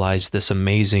 we realize this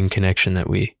amazing connection that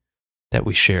we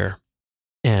share.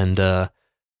 And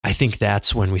I think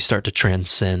that's when we start to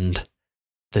transcend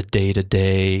the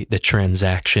day-to-day, the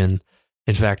transaction.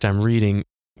 In fact, I'm reading,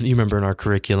 you remember in our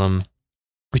curriculum,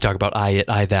 we talk about I it,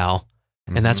 I thou.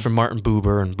 And that's from Martin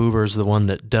Buber. And Buber's the one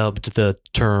that dubbed the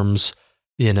terms,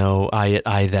 I it,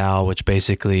 I thou, which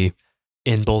basically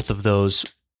in both of those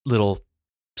little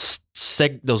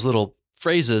those little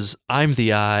phrases, I'm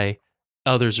the I,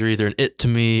 others are either an it to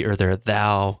me or they're a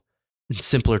thou. In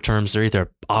simpler terms, they're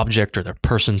either object or they're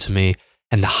person to me.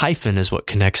 And the hyphen is what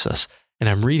connects us. And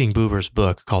I'm reading Buber's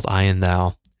book called I and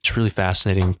Thou. It's really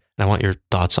fascinating. And I want your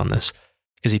thoughts on this,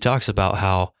 because he talks about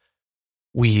how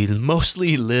we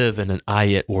mostly live in an I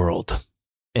it world.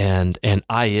 And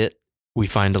I it, we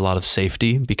find a lot of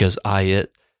safety, because I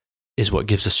it is what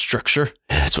gives us structure.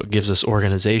 It's what gives us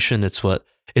organization. It's what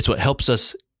helps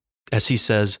us, as he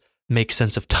says, make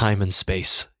sense of time and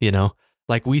space.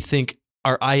 Like we think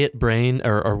our I it brain,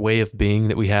 or our way of being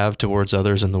that we have towards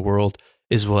others in the world,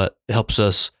 is what helps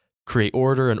us create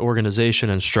order and organization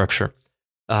and structure.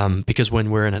 Because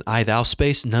when we're in an I thou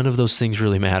space, none of those things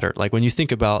really matter. Like when you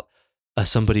think about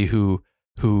somebody who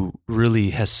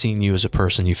really has seen you as a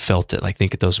person, you felt it. Like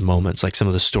think of those moments, like some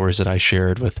of the stories that I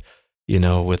shared with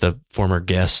a former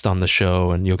guest on the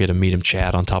show, and you'll get to meet him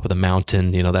chat on top of the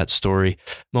mountain, that story.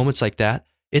 Moments like that,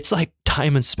 it's like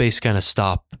time and space kind of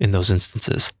stop in those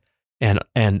instances. And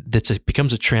it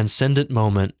becomes a transcendent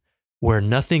moment where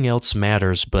nothing else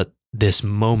matters but this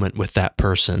moment with that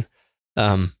person.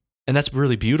 And that's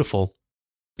really beautiful,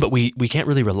 but we can't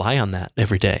really rely on that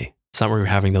every day. It's not where we're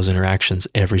having those interactions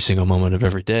every single moment of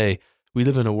every day. We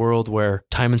live in a world where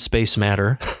time and space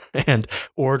matter, and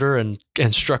order and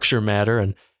structure matter,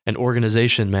 and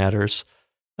organization matters.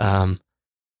 But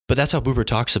that's how Buber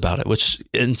talks about it, which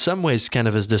in some ways kind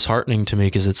of is disheartening to me,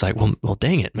 because it's like, well,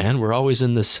 dang it, man. We're always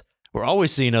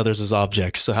seeing others as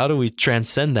objects. So how do we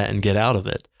transcend that and get out of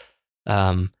it?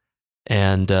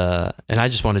 And I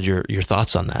just wanted your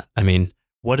thoughts on that. I mean,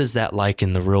 what is that like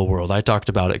in the real world? I talked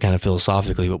about it kind of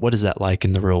philosophically, but what is that like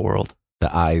in the real world?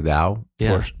 The I thou.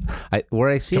 Yeah. Where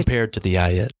I see compared to the I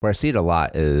it. Where I see it a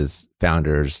lot is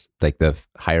founders, like the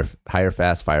hire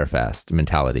fast, fire fast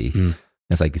mentality.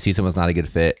 It's like you see someone's not a good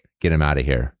fit, get them out of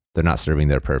here. They're not serving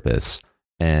their purpose.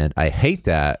 And I hate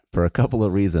that for a couple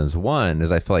of reasons. One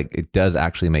is I feel like it does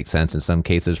actually make sense in some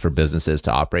cases for businesses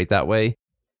to operate that way.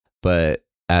 But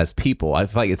as people, I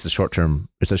feel like it's a short-term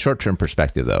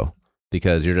perspective though,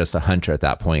 because you're just a hunter at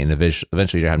that point, and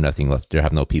eventually you have nothing left. You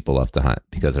have no people left to hunt,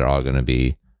 because they're all going to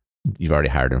be, you've already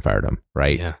hired and fired them,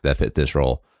 right? Yeah. That fit this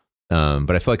role.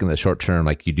 But I feel like in the short term,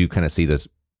 like you do kind of see this,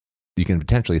 you can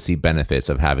potentially see benefits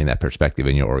of having that perspective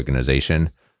in your organization.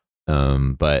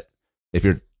 But if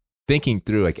you're thinking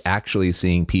through like actually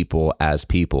seeing people as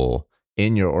people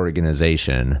in your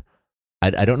organization,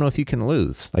 I don't know if you can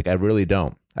lose. Like I really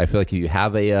don't. I feel like if you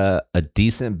have a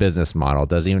decent business model, it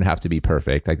doesn't even have to be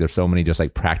perfect. Like there's so many just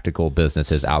like practical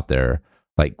businesses out there,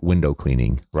 like window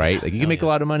cleaning, right? Like you can make a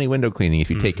lot of money window cleaning if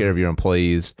you take care of your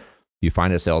employees. You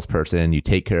find a salesperson, you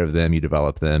take care of them, you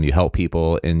develop them, you help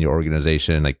people in your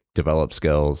organization, like develop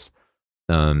skills.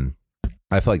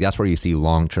 I feel like that's where you see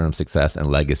long-term success and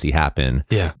legacy happen.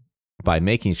 Yeah. By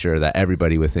making sure that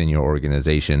everybody within your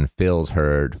organization feels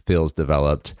heard, feels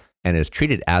developed, and is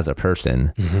treated as a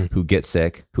person who gets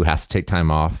sick, who has to take time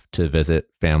off to visit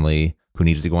family, who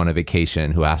needs to go on a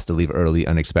vacation, who has to leave early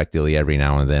unexpectedly every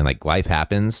now and then. Like life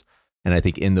happens. And I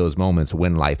think in those moments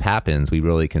when life happens, we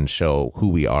really can show who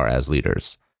we are as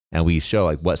leaders. And we show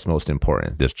like what's most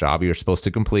important, this job you're supposed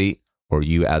to complete, or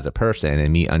you as a person,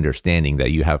 and me understanding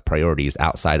that you have priorities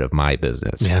outside of my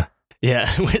business. Yeah.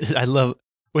 Yeah. I love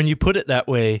when you put it that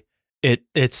way.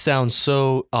 It sounds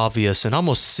so obvious and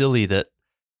almost silly that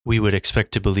we would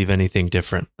expect to believe anything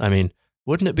different. I mean,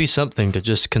 wouldn't it be something to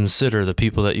just consider the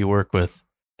people that you work with?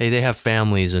 Hey, they have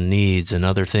families and needs and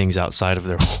other things outside of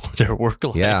their work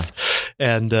life. Yeah.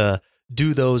 And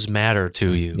do those matter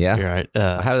to you? Yeah. Right.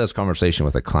 I had this conversation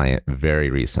with a client very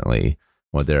recently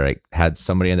where they like, had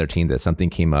somebody on their team that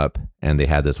something came up and they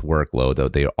had this workload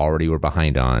that they already were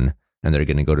behind on. and they're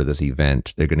going to go to this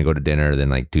event. They're going to go to dinner, then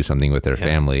like do something with their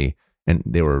family. And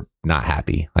they were not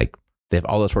happy. Like they have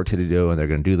all this work to do and they're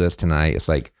going to do this tonight. It's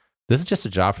like, this is just a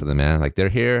job for them, man. Like they're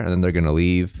here and then they're going to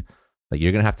leave. Like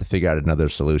you're going to have to figure out another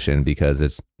solution because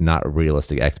it's not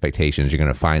realistic expectations. You're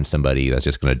going to find somebody that's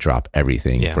just going to drop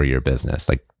everything for your business.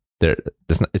 Like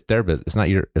it's their business.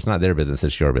 It's not their business.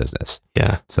 It's your business.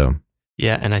 Yeah. So,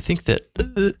 yeah. And I think that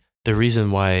the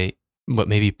reason why what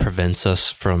maybe prevents us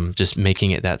from just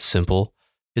making it that simple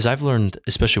is I've learned,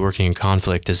 especially working in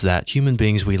conflict, is that human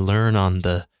beings, we learn on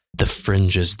the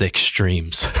fringes, the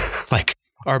extremes. Like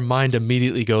our mind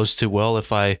immediately goes to, well,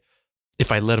 if I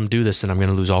let them do this, then I'm going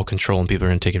to lose all control and people are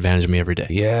going to take advantage of me every day.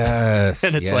 Yes.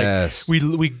 And it's like,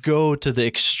 we go to the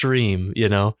extreme, you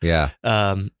know? Yeah.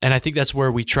 And I think that's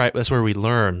where that's where we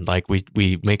learn. Like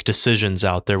we make decisions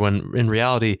out there when in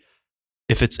reality,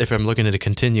 if I'm looking at a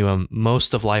continuum,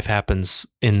 most of life happens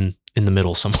in the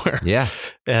middle somewhere. Yeah.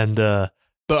 And,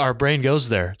 but our brain goes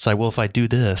there. It's like, well, if I do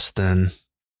this, then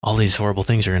all these horrible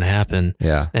things are going to happen.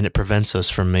 Yeah. And it prevents us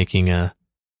from making the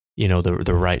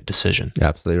right decision. You're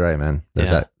absolutely right, man. There's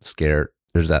that scare.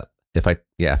 There's that, if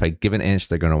I give an inch,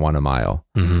 they're going to want a mile.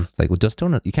 Mm-hmm. Like, well, just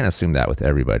don't, you can't assume that with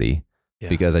everybody. Yeah.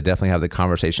 Because I definitely have the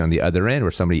conversation on the other end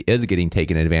where somebody is getting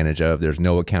taken advantage of. There's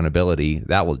no accountability.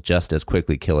 That will just as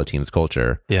quickly kill a team's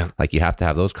culture. Yeah. Like you have to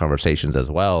have those conversations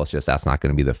as well. It's just, that's not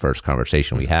going to be the first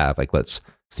conversation we have. Like, let's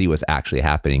see what's actually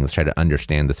happening. Let's try to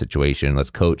understand the situation.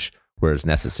 Let's coach where it's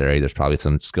necessary. There's probably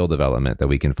some skill development that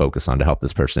we can focus on to help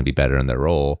this person be better in their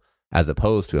role, as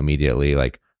opposed to immediately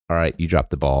like, all right, you dropped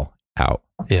the ball, out.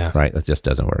 Yeah. Right. That just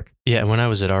doesn't work. Yeah. And when I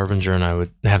was at Arbinger and I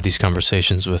would have these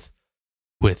conversations with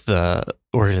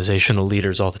organizational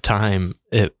leaders all the time,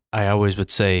 I always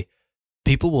would say,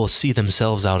 people will see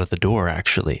themselves out at the door,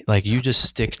 actually. Like you just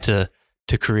stick to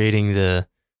creating the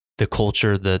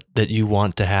culture that you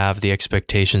want to have, the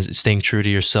expectations, staying true to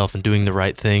yourself and doing the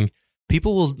right thing.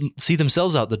 People will see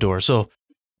themselves out the door. So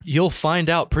you'll find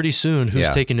out pretty soon who's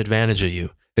taking advantage of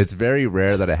you. It's very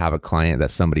rare that I have a client that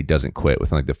somebody doesn't quit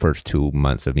within like the first 2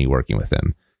 months of me working with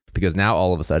them. Because now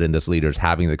all of a sudden this leader's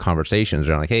having the conversations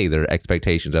around like, hey, there are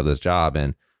expectations of this job.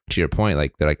 And to your point,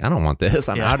 like they're like, I don't want this.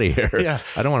 I'm out of here. Yeah.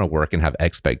 I don't want to work and have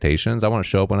expectations. I want to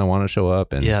show up when I want to show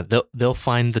up. And they'll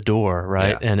find the door,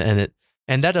 right? Yeah.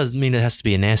 And that doesn't mean it has to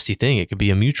be a nasty thing. It could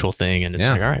be a mutual thing. And it's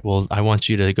like, all right, well, I want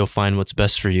you to go find what's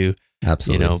best for you.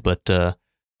 Absolutely. You know, but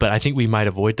I think we might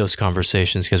avoid those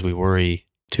conversations because we worry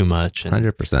too much.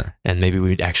 100%. And maybe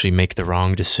we'd actually make the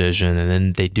wrong decision and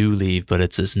then they do leave, but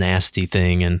it's this nasty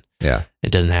thing and it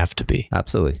doesn't have to be.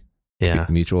 Absolutely. Yeah.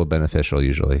 Mutual beneficial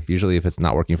usually. Usually if it's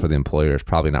not working for the employer, it's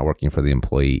probably not working for the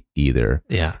employee either.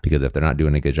 Yeah. Because if they're not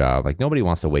doing a good job, like nobody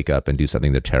wants to wake up and do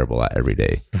something they're terrible at every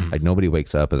day. Mm-hmm. Like nobody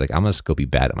wakes up and is like, I'm going to go be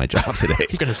bad at my job today.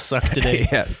 I'm going to suck today.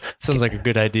 Yeah. Sounds like a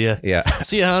good idea. Yeah.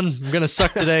 See you, hon. I'm going to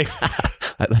suck today.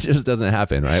 That just doesn't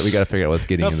happen, right? We got to figure out what's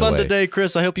getting in the way. Have fun today,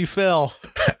 Chris. I hope you fail.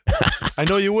 I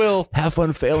know you will. Have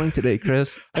fun failing today,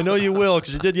 Chris. I know you will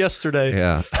because you did yesterday.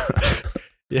 Yeah.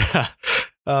 Yeah.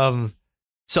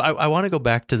 So I want to go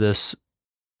back to this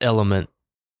element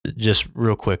just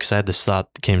real quick because I had this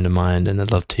thought that came to mind and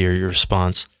I'd love to hear your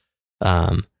response.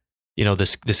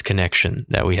 This connection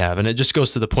that we have. And it just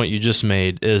goes to the point you just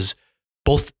made is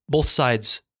both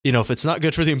sides, if it's not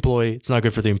good for the employee, it's not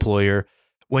good for the employer.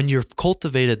 When you've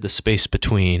cultivated the space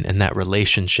between and that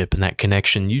relationship and that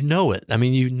connection, you know it. I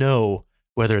mean, you know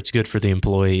whether it's good for the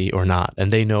employee or not,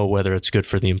 and they know whether it's good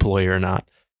for the employer or not.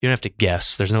 You don't have to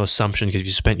guess. There's no assumption because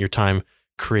you spent your time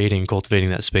cultivating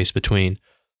that space between.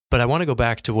 But I want to go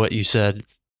back to what you said.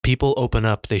 People open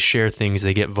up, they share things,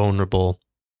 they get vulnerable.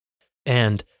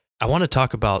 And I want to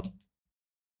talk about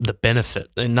the benefit,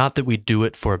 and not that we do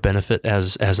it for a benefit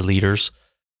as leaders,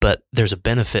 but there's a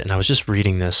benefit. And I was just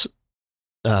reading this.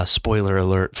 Spoiler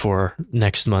alert for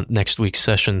next week's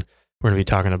session. We're going to be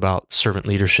talking about servant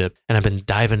leadership, and I've been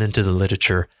diving into the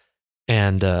literature.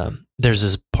 And there's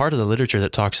this part of the literature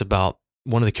that talks about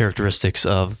one of the characteristics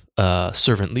of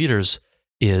servant leaders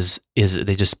is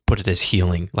they just put it as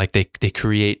healing. Like they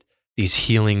create these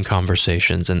healing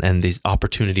conversations and these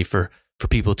opportunity for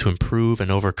people to improve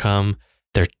and overcome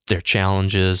their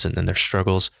challenges and their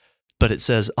struggles. But it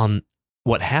says on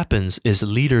what happens is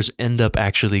leaders end up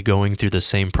actually going through the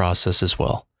same process as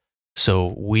well.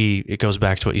 So it goes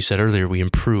back to what you said earlier, we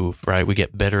improve, right? We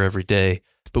get better every day,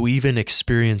 but we even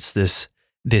experience this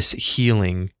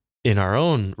healing in our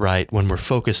own right when we're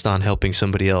focused on helping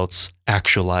somebody else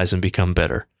actualize and become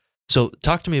better. So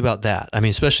talk to me about that. I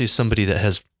mean, especially as somebody that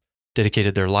has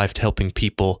dedicated their life to helping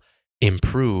people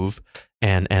improve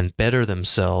and better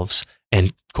themselves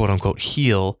and quote unquote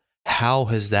heal. How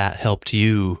has that helped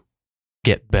you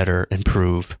get better,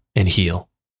 improve, and heal?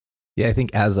 Yeah, I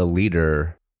think as a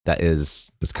leader,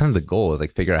 that's kind of the goal, is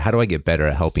like figure out, how do I get better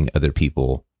at helping other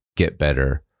people get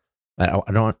better? I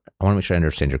want to make sure I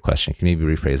understand your question. Can you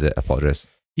maybe rephrase it? I apologize.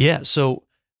 Yeah. So,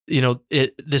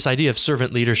 this idea of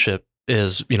servant leadership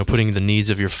is, putting the needs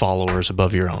of your followers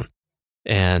above your own.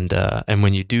 And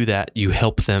when you do that, you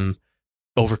help them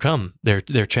overcome their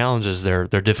challenges, their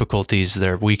difficulties,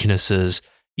 their weaknesses,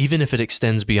 even if it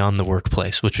extends beyond the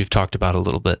workplace, which we've talked about a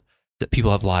little bit, that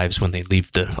people have lives when they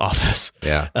leave the office.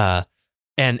 Yeah.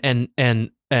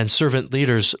 And servant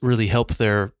leaders really help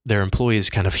their employees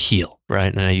kind of heal,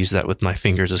 right? And I use that with my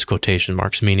fingers as quotation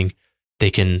marks, meaning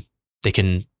they can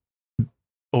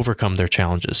overcome their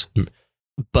challenges.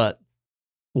 But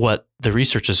what the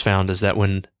research has found is that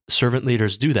when servant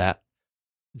leaders do that,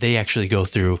 they actually go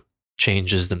through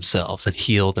changes themselves and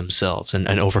heal themselves and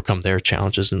overcome their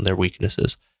challenges and their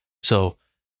weaknesses. So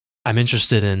I'm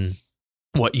interested in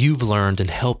what you've learned in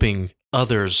helping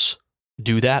others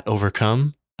do that,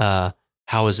 overcome. How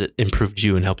has it improved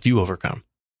you and helped you overcome?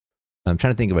 I'm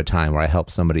trying to think of a time where I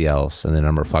helped somebody else, and then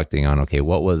I'm reflecting on, okay,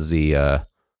 what was the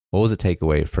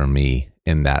takeaway for me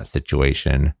in that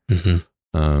situation?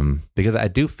 Mm-hmm. Because I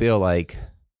do feel like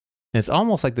it's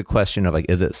almost like the question of like,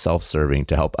 is it self-serving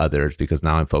to help others? Because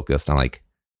now I'm focused on like,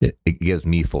 it gives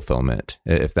me fulfillment,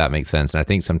 if that makes sense. And I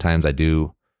think sometimes I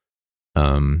do, I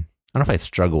don't know if I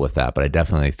struggle with that, but I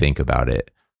definitely think about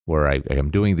it where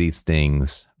I'm doing these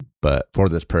things, but for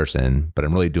this person, but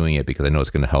I'm really doing it because I know it's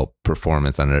going to help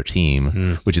performance on their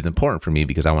team, which is important for me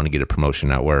because I want to get a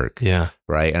promotion at work. Yeah.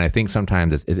 Right. And I think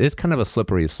sometimes it's kind of a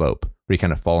slippery slope where you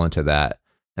kind of fall into that.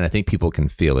 And I think people can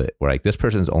feel it, where like this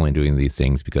person's only doing these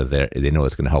things because they know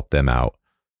it's going to help them out.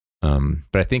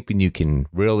 But I think when you can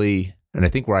really, and I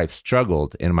think where I've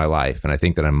struggled in my life, and I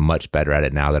think that I'm much better at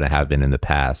it now than I have been in the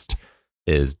past,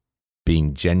 is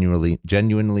being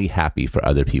genuinely happy for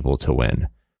other people to win.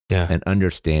 Yeah. And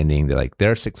understanding that like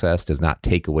their success does not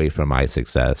take away from my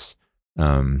success.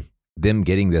 Them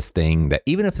getting this thing that,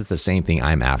 even if it's the same thing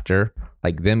I'm after,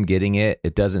 like them getting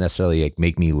it doesn't necessarily like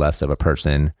make me less of a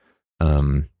person.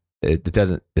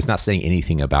 It's not saying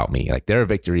anything about me. Like their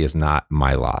victory is not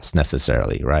my loss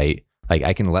necessarily, right? Like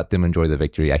I can let them enjoy the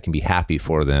victory. I can be happy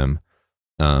for them.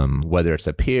 Whether it's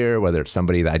a peer, whether it's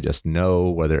somebody that I just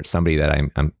know, whether it's somebody that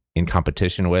I'm in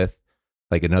competition with,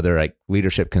 like another like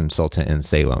leadership consultant in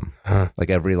Salem. Like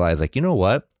I've realized, like, you know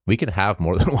what? We can have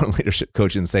more than one leadership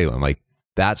coach in Salem. Like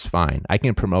that's fine. I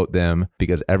can promote them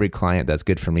because every client that's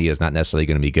good for me is not necessarily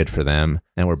going to be good for them.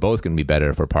 And we're both going to be better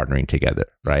if we're partnering together.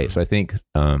 Right. So I think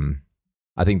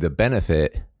the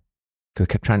benefit,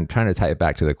 trying to tie it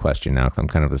back to the question now, 'cause I'm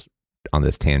kind of on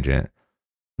this tangent.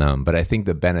 But I think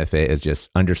the benefit is just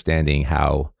understanding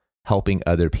how helping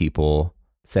other people,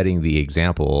 setting the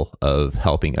example of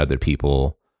helping other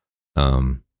people,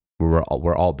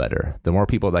 we're all better. The more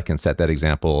people that can set that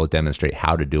example, demonstrate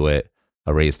how to do it,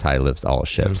 a raised tide lifts all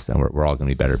ships, and we're all going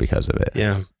to be better because of it.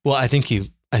 Yeah. Well, I think you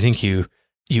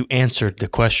answered the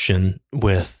question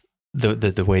with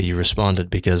the way you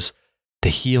responded, because the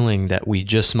healing that we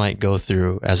just might go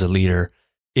through as a leader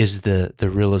is the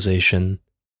realization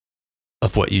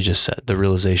of what you just said, the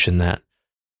realization that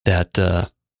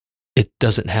it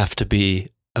doesn't have to be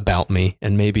about me.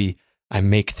 And maybe I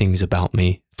make things about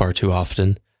me far too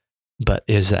often, but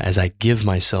as I give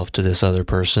myself to this other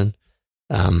person,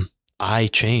 I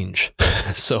change.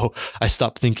 So I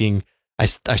stop thinking, I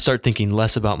start thinking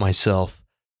less about myself.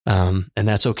 And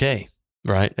that's okay.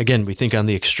 Right. Again, we think on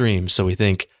the extremes. So we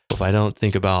think, if I don't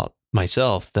think about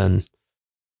myself, then,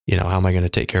 how am I going to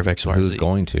take care of X, Y, or Z? Who's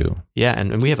going to? Yeah.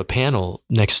 And we have a panel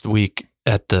next week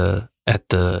at the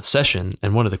session.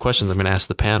 And one of the questions I'm going to ask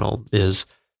the panel is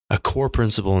a core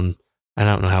principle. And I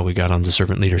don't know how we got on to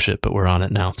servant leadership, but we're on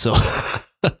it now. So,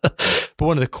 but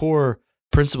one of the core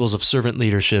principles of servant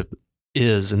leadership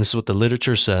is, and this is what the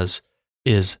literature says,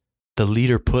 is the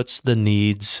leader puts the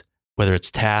needs, whether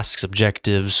it's tasks,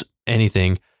 objectives,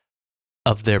 anything,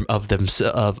 of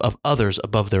others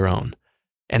above their own.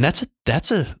 And that's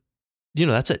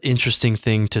an interesting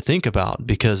thing to think about,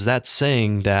 because that's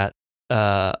saying that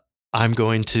I'm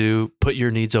going to put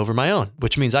your needs over my own,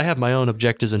 which means I have my own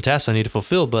objectives and tasks I need to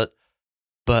fulfill, but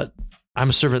I'm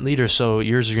a servant leader, so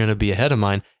yours are going to be ahead of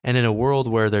mine. And in a world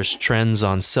where there's trends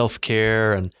on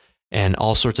self-care and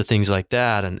all sorts of things like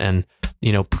that, and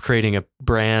creating a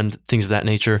brand, things of that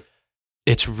nature,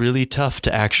 it's really tough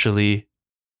to actually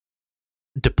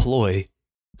deploy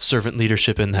servant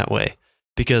leadership in that way,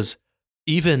 because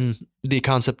even the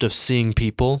concept of seeing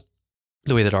people,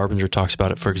 the way that Arbinger talks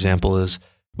about it, for example, is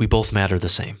we both matter the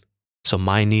same. So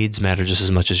my needs matter just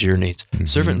as much as your needs. Mm-hmm.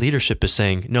 Servant leadership is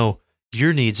saying, no,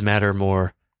 your needs matter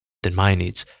more than my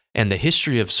needs. And the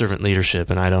history of servant leadership,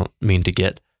 and I don't mean to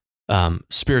get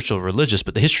spiritual religious,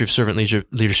 but the history of servant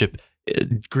leadership,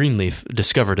 Greenleaf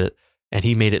discovered it, and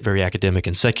he made it very academic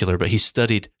and secular, but he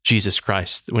studied Jesus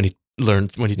Christ when he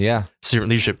servant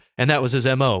leadership. And that was his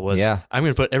MO, was I'm going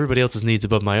to put everybody else's needs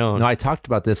above my own. No, I talked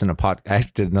about this in I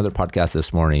actually did another podcast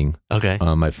this morning. Okay.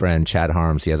 My friend Chad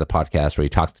Harms, he has a podcast where he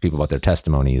talks to people about their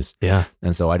testimonies. Yeah.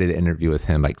 And so I did an interview with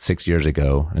him like 6 years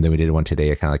ago. And then we did one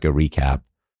today, kind of like a recap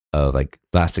of like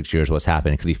last 6 years, what's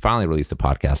happened. Because he finally released a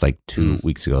podcast like 2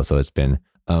 weeks ago. So it's been,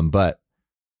 but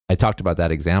I talked about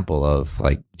that example of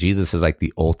like Jesus is like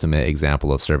the ultimate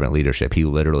example of servant leadership. He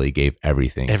literally gave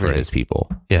everything for his people.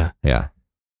 Yeah. Yeah.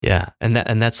 Yeah. And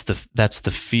that's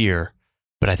the fear.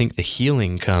 But I think the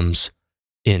healing comes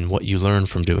in what you learn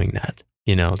from doing that.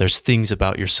 You know, there's things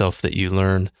about yourself that you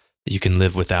learn that you can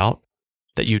live without,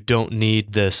 that you don't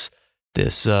need this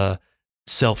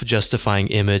self-justifying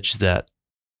image that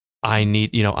I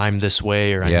need, you know, I'm this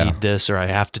way, or I need this, or I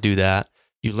have to do that.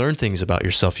 You learn things about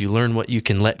yourself. You learn what you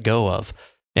can let go of.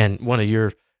 And one of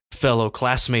your fellow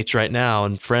classmates right now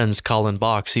and friends, Colin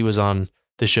Box, he was on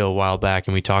the show a while back,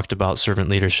 and we talked about servant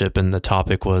leadership, and the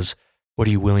topic was, what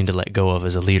are you willing to let go of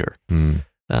as a leader?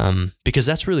 Because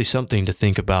that's really something to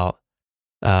think about.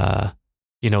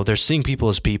 You know, there's seeing people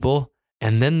as people,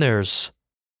 and then there's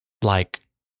like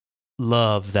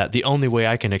love that the only way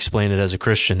I can explain it as a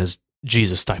Christian is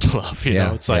Jesus type of love. You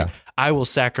know, it's like, I will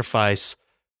sacrifice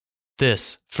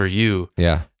this for you.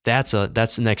 Yeah. That's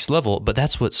the next level, but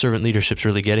that's what servant leadership's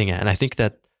really getting at. And I think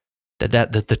that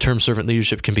the term servant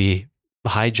leadership can be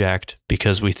hijacked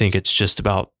because we think it's just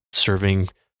about serving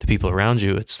the people around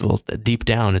you. It's, well, deep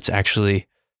down, it's actually,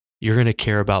 you're going to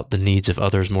care about the needs of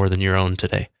others more than your own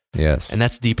today. Yes. And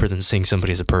that's deeper than seeing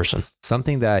somebody as a person.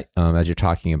 Something that, as you're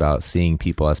talking about seeing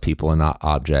people as people and not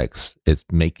objects, it's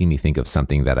making me think of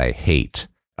something that I hate.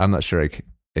 I'm not sure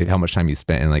how much time you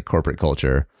spent in like corporate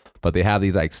culture, but they have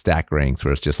these like stack ranks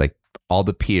where it's just like all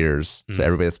the peers. So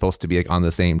everybody's supposed to be like on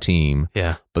the same team.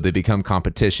 Yeah. But they become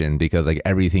competition because like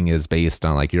everything is based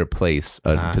on like your place,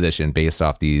 position based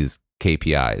off these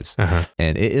KPIs.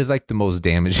 And it is like the most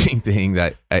damaging thing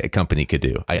that a company could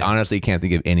do. I honestly can't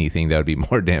think of anything that would be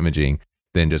more damaging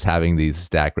than just having these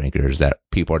stack rankers that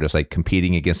people are just like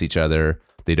competing against each other.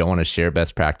 They don't want to share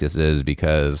best practices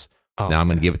because now I'm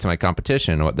going to give it to my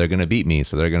competition. What they're going to beat me,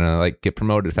 so they're going to like get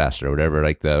promoted faster, or whatever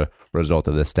like the result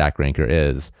of this stack ranker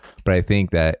is. But I think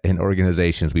that in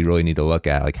organizations, we really need to look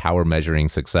at like how we're measuring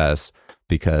success,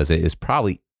 because it is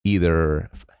probably either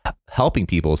helping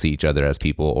people see each other as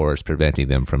people, or it's preventing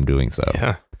them from doing so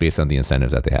based on the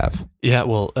incentives that they have. Yeah,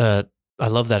 well, I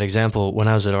love that example. When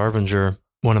I was at Arbinger,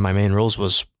 one of my main roles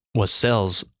was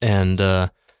sales, and there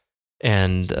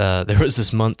was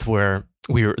this month where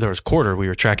we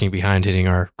were tracking behind hitting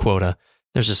our quota.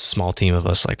 There's just a small team of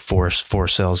us, like four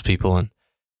salespeople,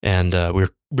 and we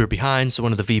were behind. So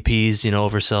one of the VPs,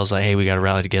 oversells, like, hey, we got to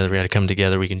rally together. We got to come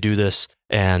together. We can do this.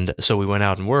 And so we went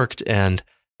out and worked, and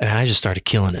I just started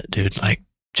killing it, dude. Like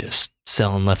just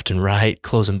selling left and right,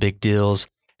 closing big deals.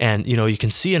 And, you can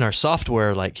see in our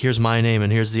software, like, here's my name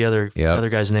and here's the other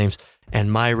guys' names.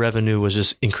 And my revenue was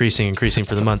just increasing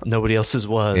for the month. Nobody else's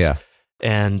was. Yeah.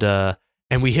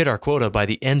 And we hit our quota by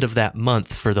the end of that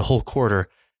month for the whole quarter.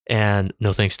 And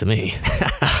no thanks to me.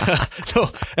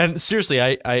 No, and seriously,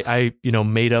 I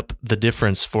made up the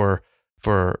difference for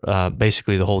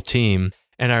basically the whole team.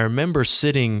 And I remember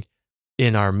sitting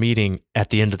in our meeting at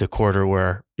the end of the quarter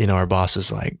where, our boss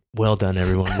is like, well done,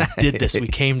 everyone. We did this. We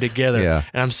came together. Yeah.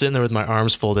 And I'm sitting there with my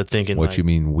arms folded thinking, what you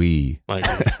mean we? Like,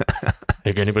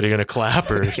 is anybody going to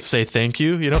clap or say thank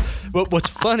you? But what's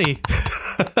funny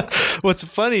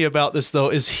about this though,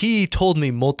 is he told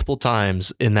me multiple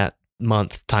times in that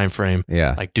month time frame,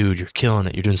 like, dude, you're killing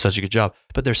it. You're doing such a good job.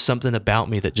 But there's something about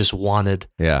me that just wanted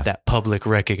that public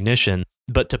recognition.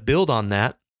 But to build on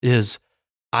that is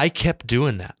I kept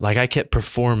doing that. Like I kept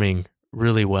performing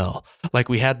really well. Like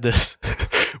we had this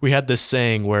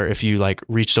saying where if you like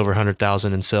reached over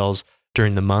 100,000 in sales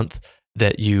during the month,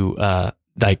 that you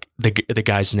like the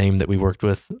guy's name that we worked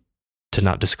with, to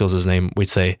not disclose his name, we'd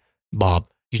say, Bob,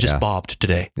 you just bobbed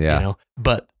today. Yeah.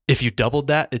 But if you doubled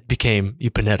that, it became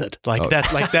you pinetted.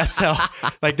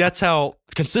 That's how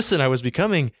consistent I was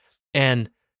becoming. And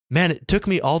man, it took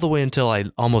me all the way until I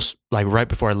almost like right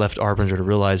before I left Arbinger to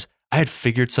realize I had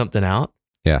figured something out.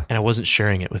 Yeah. And I wasn't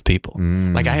sharing it with people.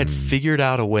 Like I had figured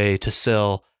out a way to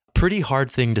sell a pretty hard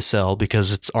thing to sell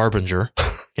because it's Arbinger.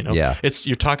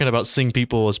 You're talking about seeing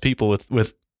people as people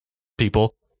with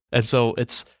people. And so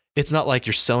it's not like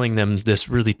you're selling them this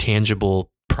really tangible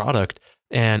product.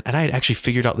 And I had actually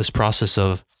figured out this process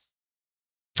of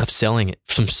selling it,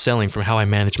 from how I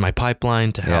managed my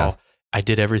pipeline to how I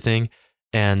did everything.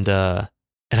 And I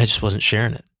just wasn't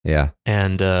sharing it. Yeah.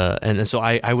 And so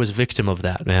I was victim of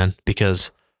that, man,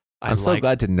 because I'm so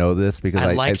glad to know this, because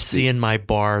I liked seeing my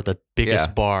bar, the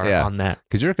biggest bar on that.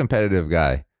 Because you're a competitive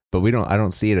guy, but I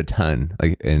don't see it a ton,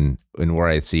 like in where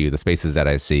I see you, the spaces that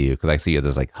I see you, because I see you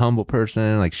as like humble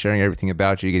person, like sharing everything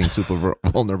about you, getting super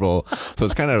vulnerable. So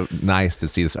it's kind of nice to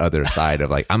see this other side of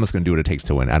like, I'm just going to do what it takes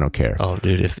to win. I don't care. Oh,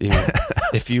 dude,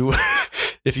 if you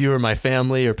were my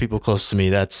family or people close to me,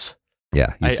 that's you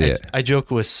see it. I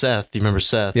joke with Seth. Do you remember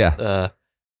Seth? Yeah.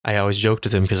 I always joked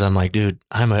with him because I'm like, dude,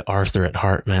 I'm an Arthur at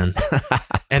heart, man.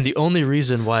 And the only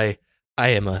reason why I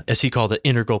am as he called it,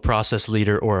 integral process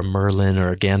leader or a Merlin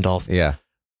or a Gandalf,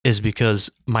 is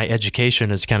because my education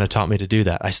has kind of taught me to do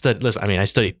that. I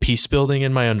studied peace building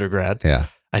in my undergrad. Yeah.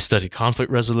 I studied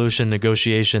conflict resolution,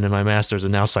 negotiation in my master's,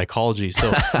 and now psychology.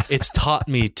 So it's taught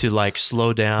me to like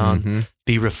slow down,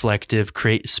 be reflective,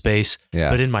 create space. Yeah.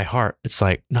 But in my heart, it's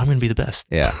like, no, I'm going to be the best.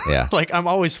 Yeah. Yeah. Like I'm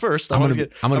always first. I'm going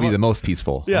to be the most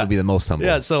peaceful. Yeah. I'm going to be the most humble.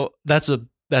 Yeah. So that's a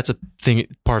thing,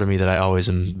 part of me that I always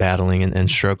am battling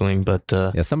and struggling. But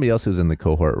somebody else who's in the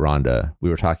cohort, Rhonda, we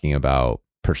were talking about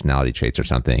personality traits or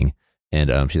something.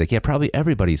 And she's like, yeah, probably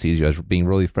everybody sees you as being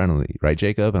really friendly, right,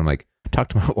 Jacob? And I'm like, talk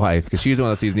to my wife, because she's the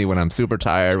one that sees me when I'm super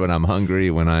tired, when I'm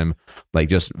hungry, when I'm like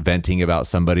just venting about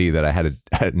somebody that I had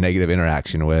a negative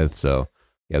interaction with. So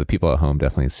yeah, the people at home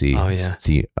definitely see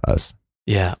us.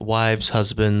 Yeah, wives,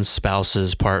 husbands,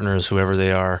 spouses, partners, whoever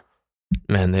they are,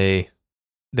 man, they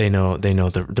know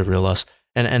the real us.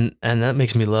 And that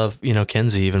makes me love,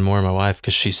 Kenzie even more, my wife,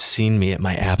 because she's seen me at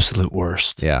my absolute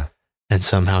worst. Yeah. And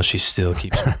somehow she still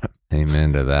keeps me.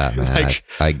 Amen to that, man.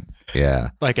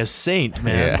 Like a saint,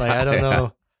 man. Like, I don't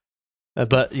know.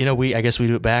 But, I guess we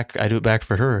do it back. I do it back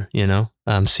for her,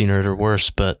 seen her at her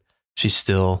worst, but she's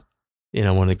still,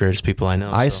 one of the greatest people I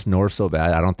know. I snore so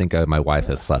bad. I don't think my wife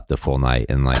has slept a full night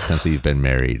since we've been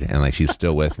married, and like, she's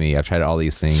still with me. I've tried all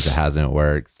these things. It hasn't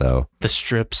worked. So the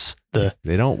strips, I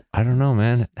don't know,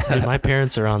 man. Dude, my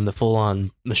parents are on the full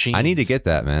on machine. I need to get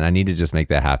that, man. I need to just make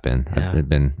that happen. Yeah. I've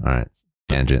been, all right.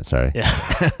 Tangent, sorry. Yeah.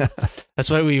 That's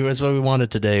what we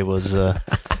wanted today was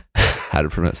how to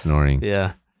prevent snoring.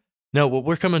 Yeah. No, well,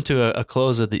 we're coming to a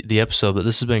close of the episode, but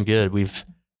this has been good.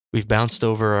 We've bounced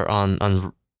over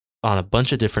on a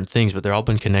bunch of different things, but they're all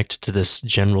been connected to this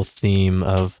general theme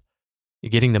of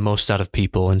getting the most out of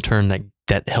people. In turn,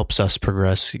 that helps us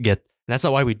progress. That's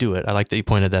not why we do it. I like that you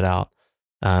pointed that out.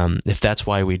 If that's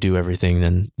why we do everything,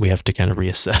 then we have to kind of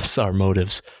reassess our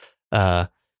motives.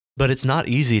 But it's not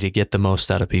easy to get the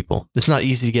most out of people. It's not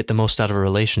easy to get the most out of a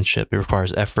relationship. It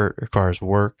requires effort, it requires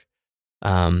work.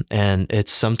 And it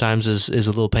sometimes is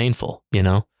a little painful,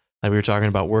 Like we were talking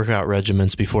about workout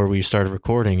regimens before we started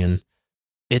recording, and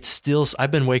it's still, I've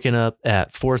been waking up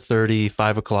at 4:30,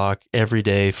 5 o'clock every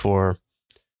day for,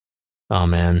 oh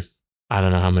man, I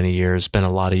don't know how many years. It's been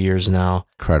a lot of years now.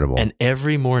 Incredible. And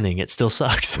every morning it still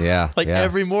sucks. Yeah.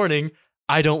 Every morning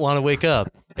I don't want to wake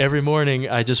up. Every morning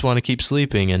I just want to keep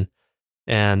sleeping.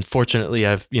 And fortunately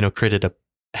I've, created a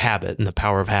habit, and the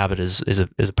power of habit is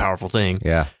a powerful thing.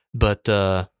 Yeah. But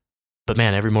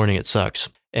man, every morning it sucks.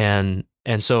 And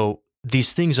so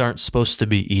these things aren't supposed to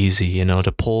be easy,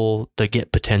 to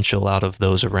get potential out of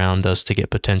those around us, to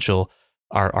get potential,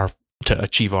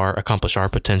 to accomplish our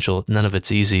potential. None of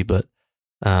it's easy, but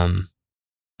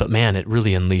man, it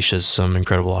really unleashes some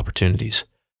incredible opportunities.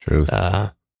 Truth.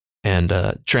 And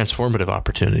transformative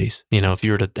opportunities. If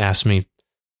you were to ask me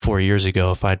 4 years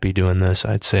ago if I'd be doing this,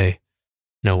 I'd say,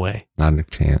 no way. Not a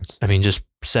chance. I mean, just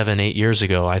 7-8 years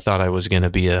ago, I thought I was going to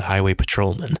be a highway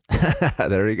patrolman.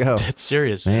 There you go. It's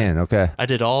serious, man. Okay. I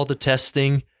did all the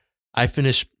testing. I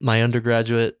finished my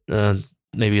undergraduate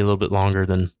maybe a little bit longer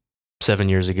than 7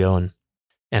 years ago,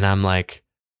 and I'm like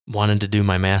wanting to do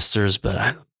my master's, but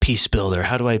I'm a peace builder.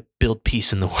 How do I build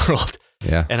peace in the world?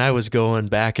 Yeah. And I was going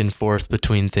back and forth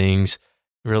between things,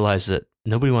 realized that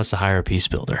nobody wants to hire a peace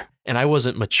builder. And I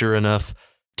wasn't mature enough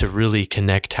to really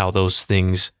connect how those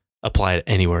things apply to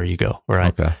anywhere you go,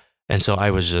 right? Okay. And so I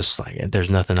was just like,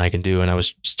 there's nothing I can do. And I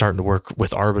was starting to work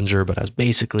with Arbinger, but I was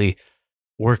basically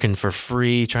working for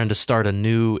free, trying to start a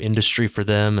new industry for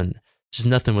them. And just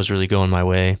nothing was really going my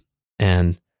way.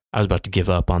 And I was about to give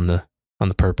up on the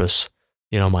purpose,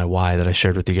 my why that I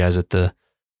shared with you guys at the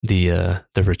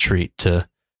retreat, to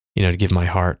give my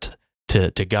heart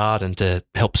to God and to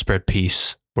help spread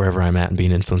peace wherever I'm at and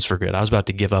being influenced for good. I was about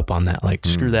to give up on that. Like,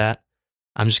 screw that.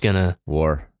 I'm just going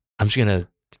to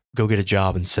go get a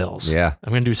job in sales. Yeah.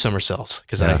 I'm going to do summer sales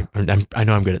because I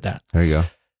know I'm good at that. There you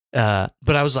go.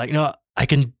 But I was like, no,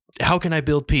 how can I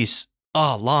build peace?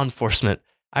 Oh, law enforcement.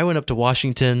 I went up to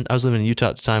Washington. I was living in Utah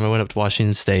at the time. I went up to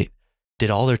Washington State, did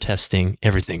all their testing,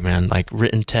 everything, man, like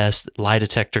written test, lie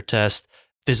detector test,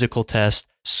 physical test,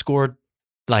 scored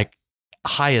like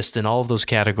highest in all of those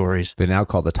categories. They now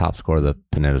call the top score the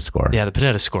Panetta score. Yeah, the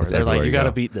Panetta score. They're like, you got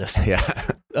to beat this. Yeah.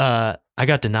 I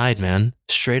got denied, man.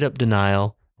 Straight up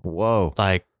denial. Whoa.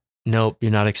 Like, nope,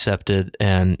 you're not accepted.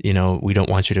 And, we don't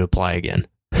want you to apply again.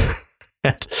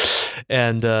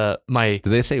 And do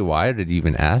they say why, or did you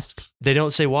even ask? They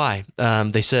don't say why.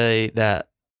 They say that,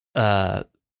 they're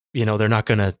not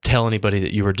going to tell anybody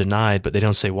that you were denied, but they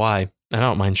don't say why. And I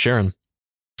don't mind sharing.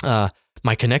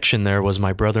 My connection there was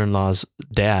my brother-in-law's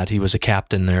dad. He was a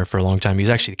captain there for a long time. He was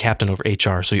actually the captain over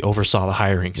HR, so he oversaw the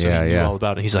hiring. So he knew all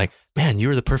about it. He's like, man, you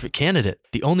were the perfect candidate.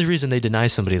 The only reason they deny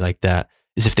somebody like that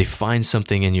is if they find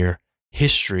something in your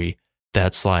history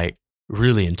that's like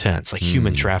really intense, like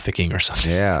human trafficking or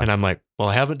something. Yeah. And I'm like, well,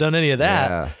 I haven't done any of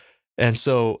that. Yeah. And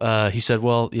so he said,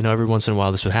 well, every once in a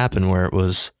while this would happen where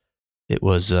it's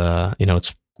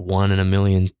 1 in a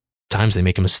million times they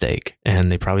make a mistake,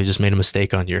 and they probably just made a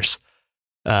mistake on yours.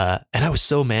 And I was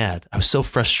so mad. I was so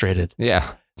frustrated.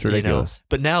 Yeah. It's ridiculous.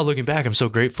 But now looking back, I'm so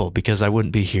grateful because I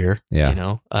wouldn't be here.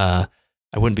 Yeah. I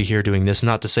wouldn't be here doing this.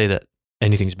 Not to say that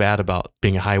anything's bad about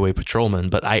being a highway patrolman,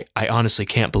 but I honestly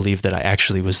can't believe that I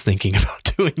actually was thinking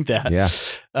about doing that. Yeah.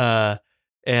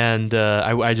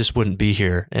 I just wouldn't be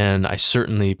here. And I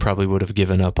certainly probably would have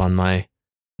given up on my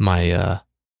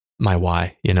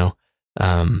why,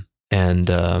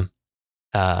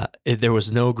 there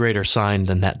was no greater sign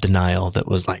than that denial that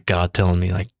was like God telling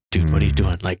me, like, dude, what are you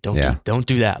doing? Like, don't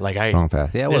do that. Like, wrong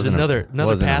path. Yeah, there's another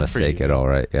path for you. Mistake at all,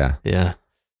 right? Yeah, yeah.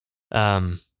 I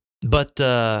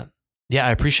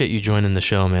appreciate you joining the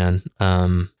show, man.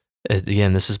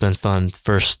 Again, this has been fun.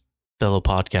 First fellow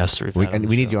podcaster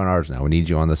we need you on ours now. We need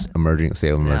you on this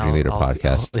Salem Emerging Leader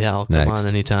podcast. I'll come on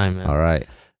anytime, man. All right.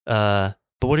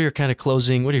 But what are your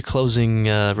closing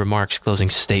remarks, closing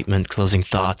statement, closing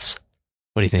thoughts?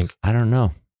 What do you think? I don't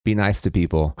know. Be nice to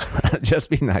people. Just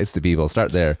be nice to people.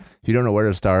 Start there. If you don't know where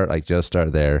to start, just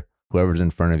start there. Whoever's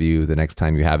in front of you, the next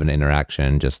time you have an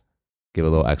interaction, just give a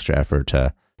little extra effort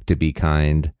to be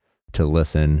kind, to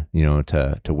listen,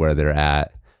 to where they're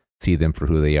at, see them for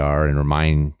who they are, and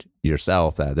remind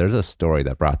yourself that there's a story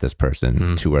that brought this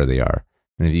person to where they are.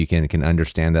 And if you can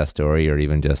understand that story, or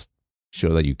even just show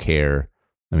that you care,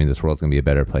 this world's going to be a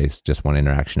better place, just one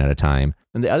interaction at a time.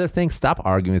 And the other thing, stop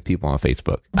arguing with people on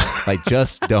Facebook.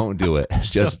 Just don't do it.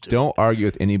 Just don't argue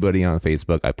with anybody on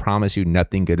Facebook. I promise you,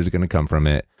 nothing good is going to come from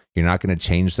it. You're not going to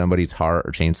change somebody's heart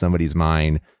or change somebody's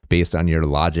mind based on your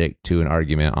logic to an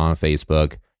argument on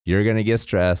Facebook. You're going to get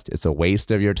stressed. It's a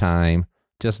waste of your time.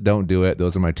 Just don't do it.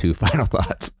 Those are my 2 final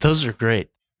thoughts. Those are great.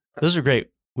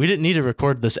 We didn't need to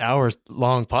record this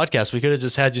hour-long podcast. We could have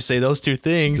just had you say those 2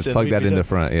 things. Just plug that in the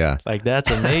front, yeah. That's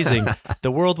amazing.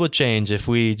 The world would change if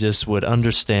we just would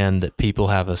understand that people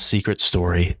have a secret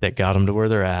story that got them to where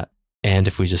they're at, and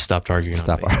if we just stopped arguing on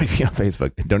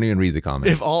Facebook. Don't even read the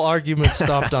comments. If all arguments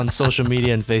stopped on social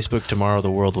media and Facebook tomorrow,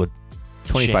 the world would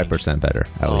 25% better,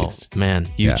 at least. Oh, man,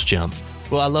 huge jump.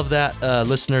 Well, I love that.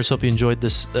 Listeners, hope you enjoyed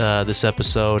this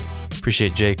episode.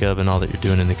 Appreciate Jacob and all that you're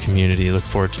doing in the community. Look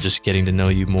forward to just getting to know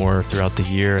you more throughout the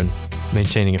year and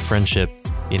maintaining a friendship,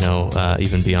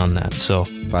 even beyond that. So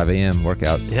 5 a.m.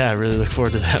 workouts. Yeah, I really look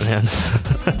forward to that, man.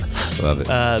 Love it.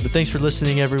 But thanks for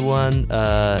listening, everyone.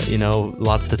 A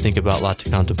lot to think about, a lot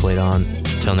to contemplate on.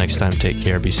 Until next time, take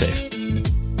care. Be safe.